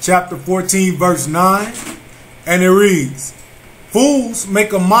 chapter 14, verse 9. And it reads, Fools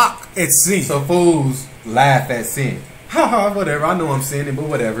make a mock at sin. So fools laugh at sin. Haha, whatever. I know I'm sinning, but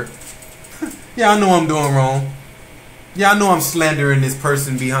whatever. Yeah, I know I'm doing wrong. Yeah, I know I'm slandering this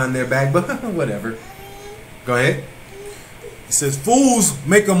person behind their back, but whatever. Go ahead. It says, Fools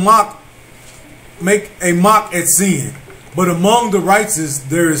make a mock at sin, but among the righteous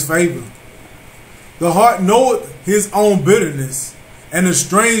there is favor. The heart knoweth his own bitterness, and the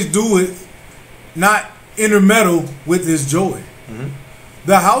strange doeth not intermeddle with his joy.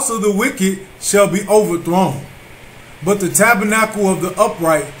 The house of the wicked shall be overthrown, but the tabernacle of the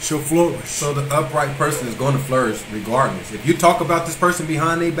upright shall flourish. So the upright person is going to flourish regardless. If you talk about this person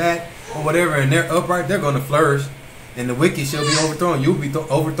behind their back or whatever, and they're upright, they're going to flourish. And the wicked shall be overthrown. You'll be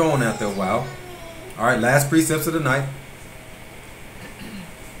overthrown after a while. All right, last precepts of the night.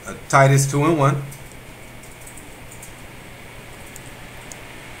 Titus 2:1.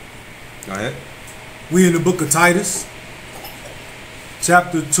 Go ahead. We in the book of Titus,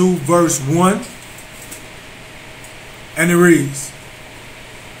 chapter 2, verse 1. And it reads,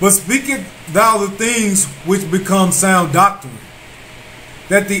 But speakest thou the things which become sound doctrine,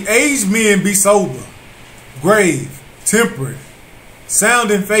 that the aged men be sober, grave, temperate,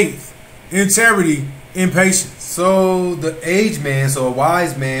 sound in faith, in charity, in patience. So the aged man, so a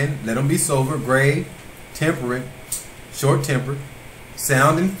wise man, let him be sober, grave, temperate, short-tempered,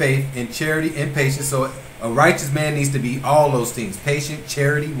 sound in faith, in charity, in patience. So a righteous man needs to be all those things. Patient,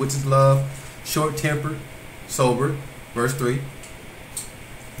 charity, which is love, short-tempered, sober. Verse 3.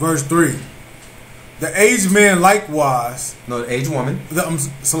 Verse 3. The aged man likewise. No, the aged woman.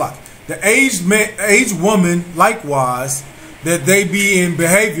 The aged woman likewise, that they be in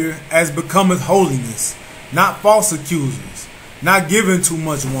behavior as becometh holiness, not false accusers, not given too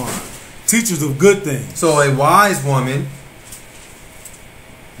much wine, teachers of good things. So a wise woman,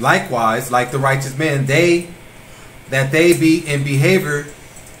 likewise, like the righteous man, that they be in behavior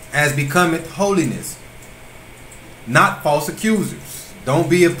as becometh holiness, not false accusers. Don't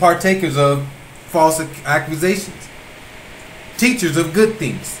be partakers of false accusations. Teachers of good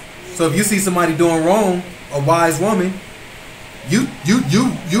things. So if you see somebody doing wrong, a wise woman, you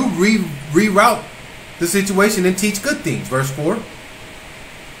reroute the situation and teach good things. Verse 4.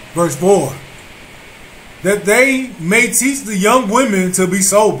 Verse 4. That they may teach the young women to be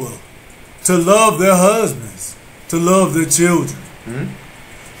sober, to love their husbands, to love their children,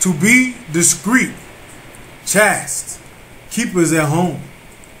 to be discreet, chaste, keepers at home,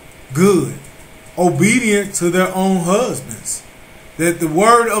 good, obedient to their own husbands, that the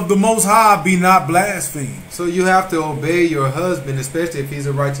word of the Most High be not blasphemed. So you have to obey your husband, especially if he's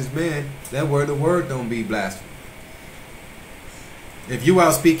a righteous man. That word, the word don't be blasphemed. If you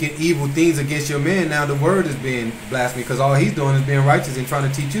out speaking evil things against your man, now the word is being blasphemed, because all he's doing is being righteous and trying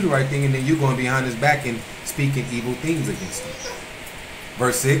to teach you the right thing, and then you going behind his back and speaking evil things against him.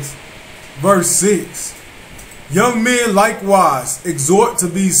 Verse 6. Verse 6. Young men likewise exhort to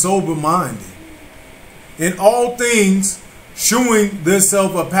be sober-minded, in all things shewing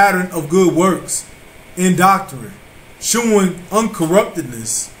themselves a pattern of good works, in doctrine, shewing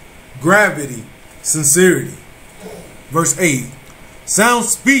uncorruptedness, gravity, sincerity. Verse 8. Sound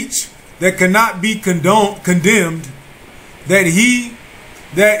speech that cannot be condemned, that he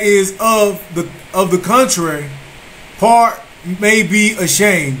that is of the contrary part may be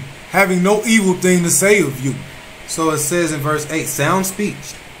ashamed, having no evil thing to say of you. So it says in verse 8, sound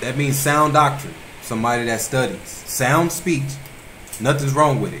speech. That means sound doctrine. Somebody that studies. Sound speech. Nothing's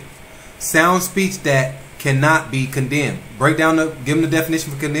wrong with it. Sound speech that cannot be condemned. Break down give them the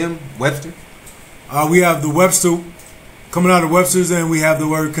definition for condemn, Webster. We have the Webster, coming out of Webster's, and we have the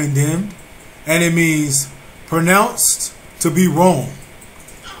word condemned. And it means pronounced to be wrong,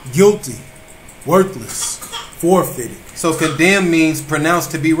 guilty, worthless, forfeited. So condemn means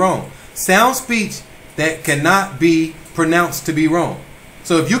pronounced to be wrong. Sound speech that cannot be pronounced to be wrong.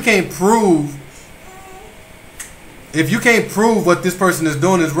 So if you can't prove what this person is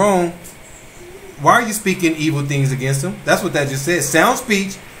doing is wrong, why are you speaking evil things against them? That's what that just says. Sound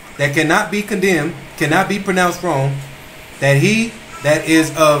speech that cannot be condemned, cannot be pronounced wrong, that he that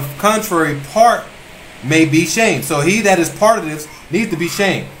is of contrary part may be shamed. So he that is part of this needs to be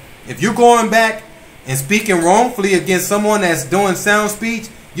shamed. If you're going back and speaking wrongfully against someone that's doing sound speech,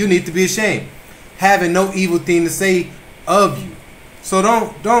 you need to be ashamed. Having no evil thing to say of you. So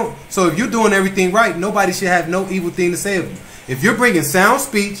so if you're doing everything right, nobody should have no evil thing to say of you. If you're bringing sound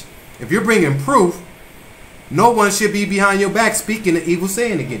speech, if you're bringing proof, no one should be behind your back speaking an evil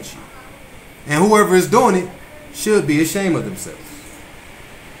saying against you. And whoever is doing it should be ashamed of themselves.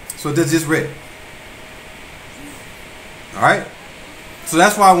 So that's just read. Alright? So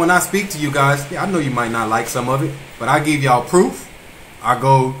that's why when I speak to you guys, I know you might not like some of it, but I give y'all proof. I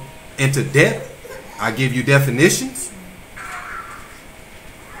go into depth. I give you definitions.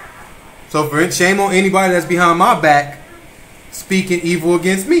 So for shame on anybody that's behind my back speaking evil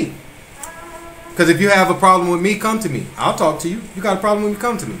against me. Because if you have a problem with me, come to me. I'll talk to you. You got a problem with me,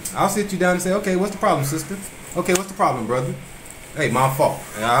 come to me. I'll sit you down and say, okay, what's the problem, sister? Okay, what's the problem, brother? Hey, my fault.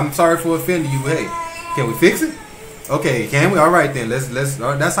 I'm sorry for offending you. Hey, can we fix it? Okay, can we? All right then. Let's.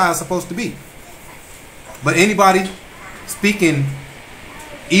 That's how it's supposed to be. But anybody speaking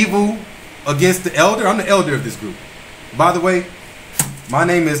evil against the elder, I'm the elder of this group. By the way, my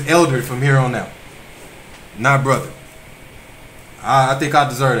name is Elder from here on out, not brother. I think I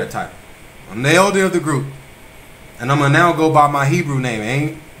deserve that title. I'm the elder of the group, and I'm gonna now go by my Hebrew name.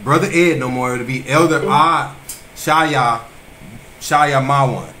 Ain't Brother Ed no more. It'll be Elder Ad Shaya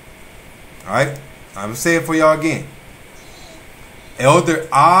Mawan. All right, I'm gonna say it for y'all again. Elder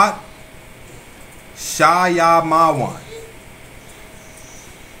Ad Shaya Mawan.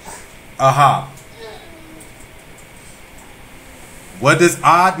 Aha. What does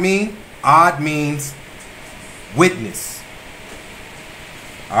Ad mean? Ad means witness.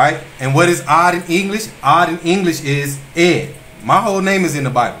 Alright? And what is Ad in English? Ad in English is Ed. My whole name is in the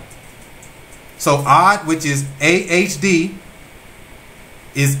Bible. So Ad, which is AHD,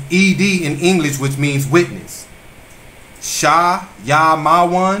 is ED in English, which means witness. Shah Ya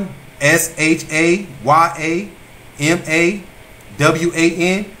Mawan, SHAYAMAWAN,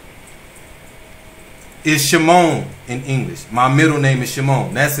 is Shimon in English. My middle name is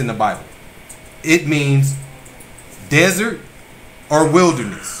Shimon. That's in the Bible. it means desert or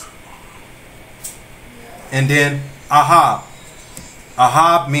wilderness. And then Ahab.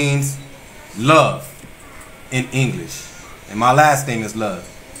 Ahab means love in English. And my last name is Love.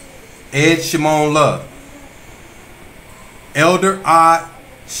 Ed Shimon Love. Elder Ad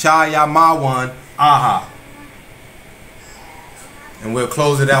Shayamawan Ahab. And we'll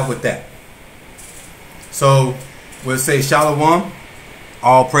close it out with that. So we'll say Shalom.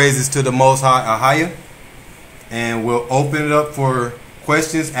 All praises to the Most High Ahaya. And we'll open it up for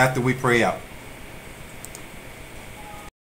questions after we pray out.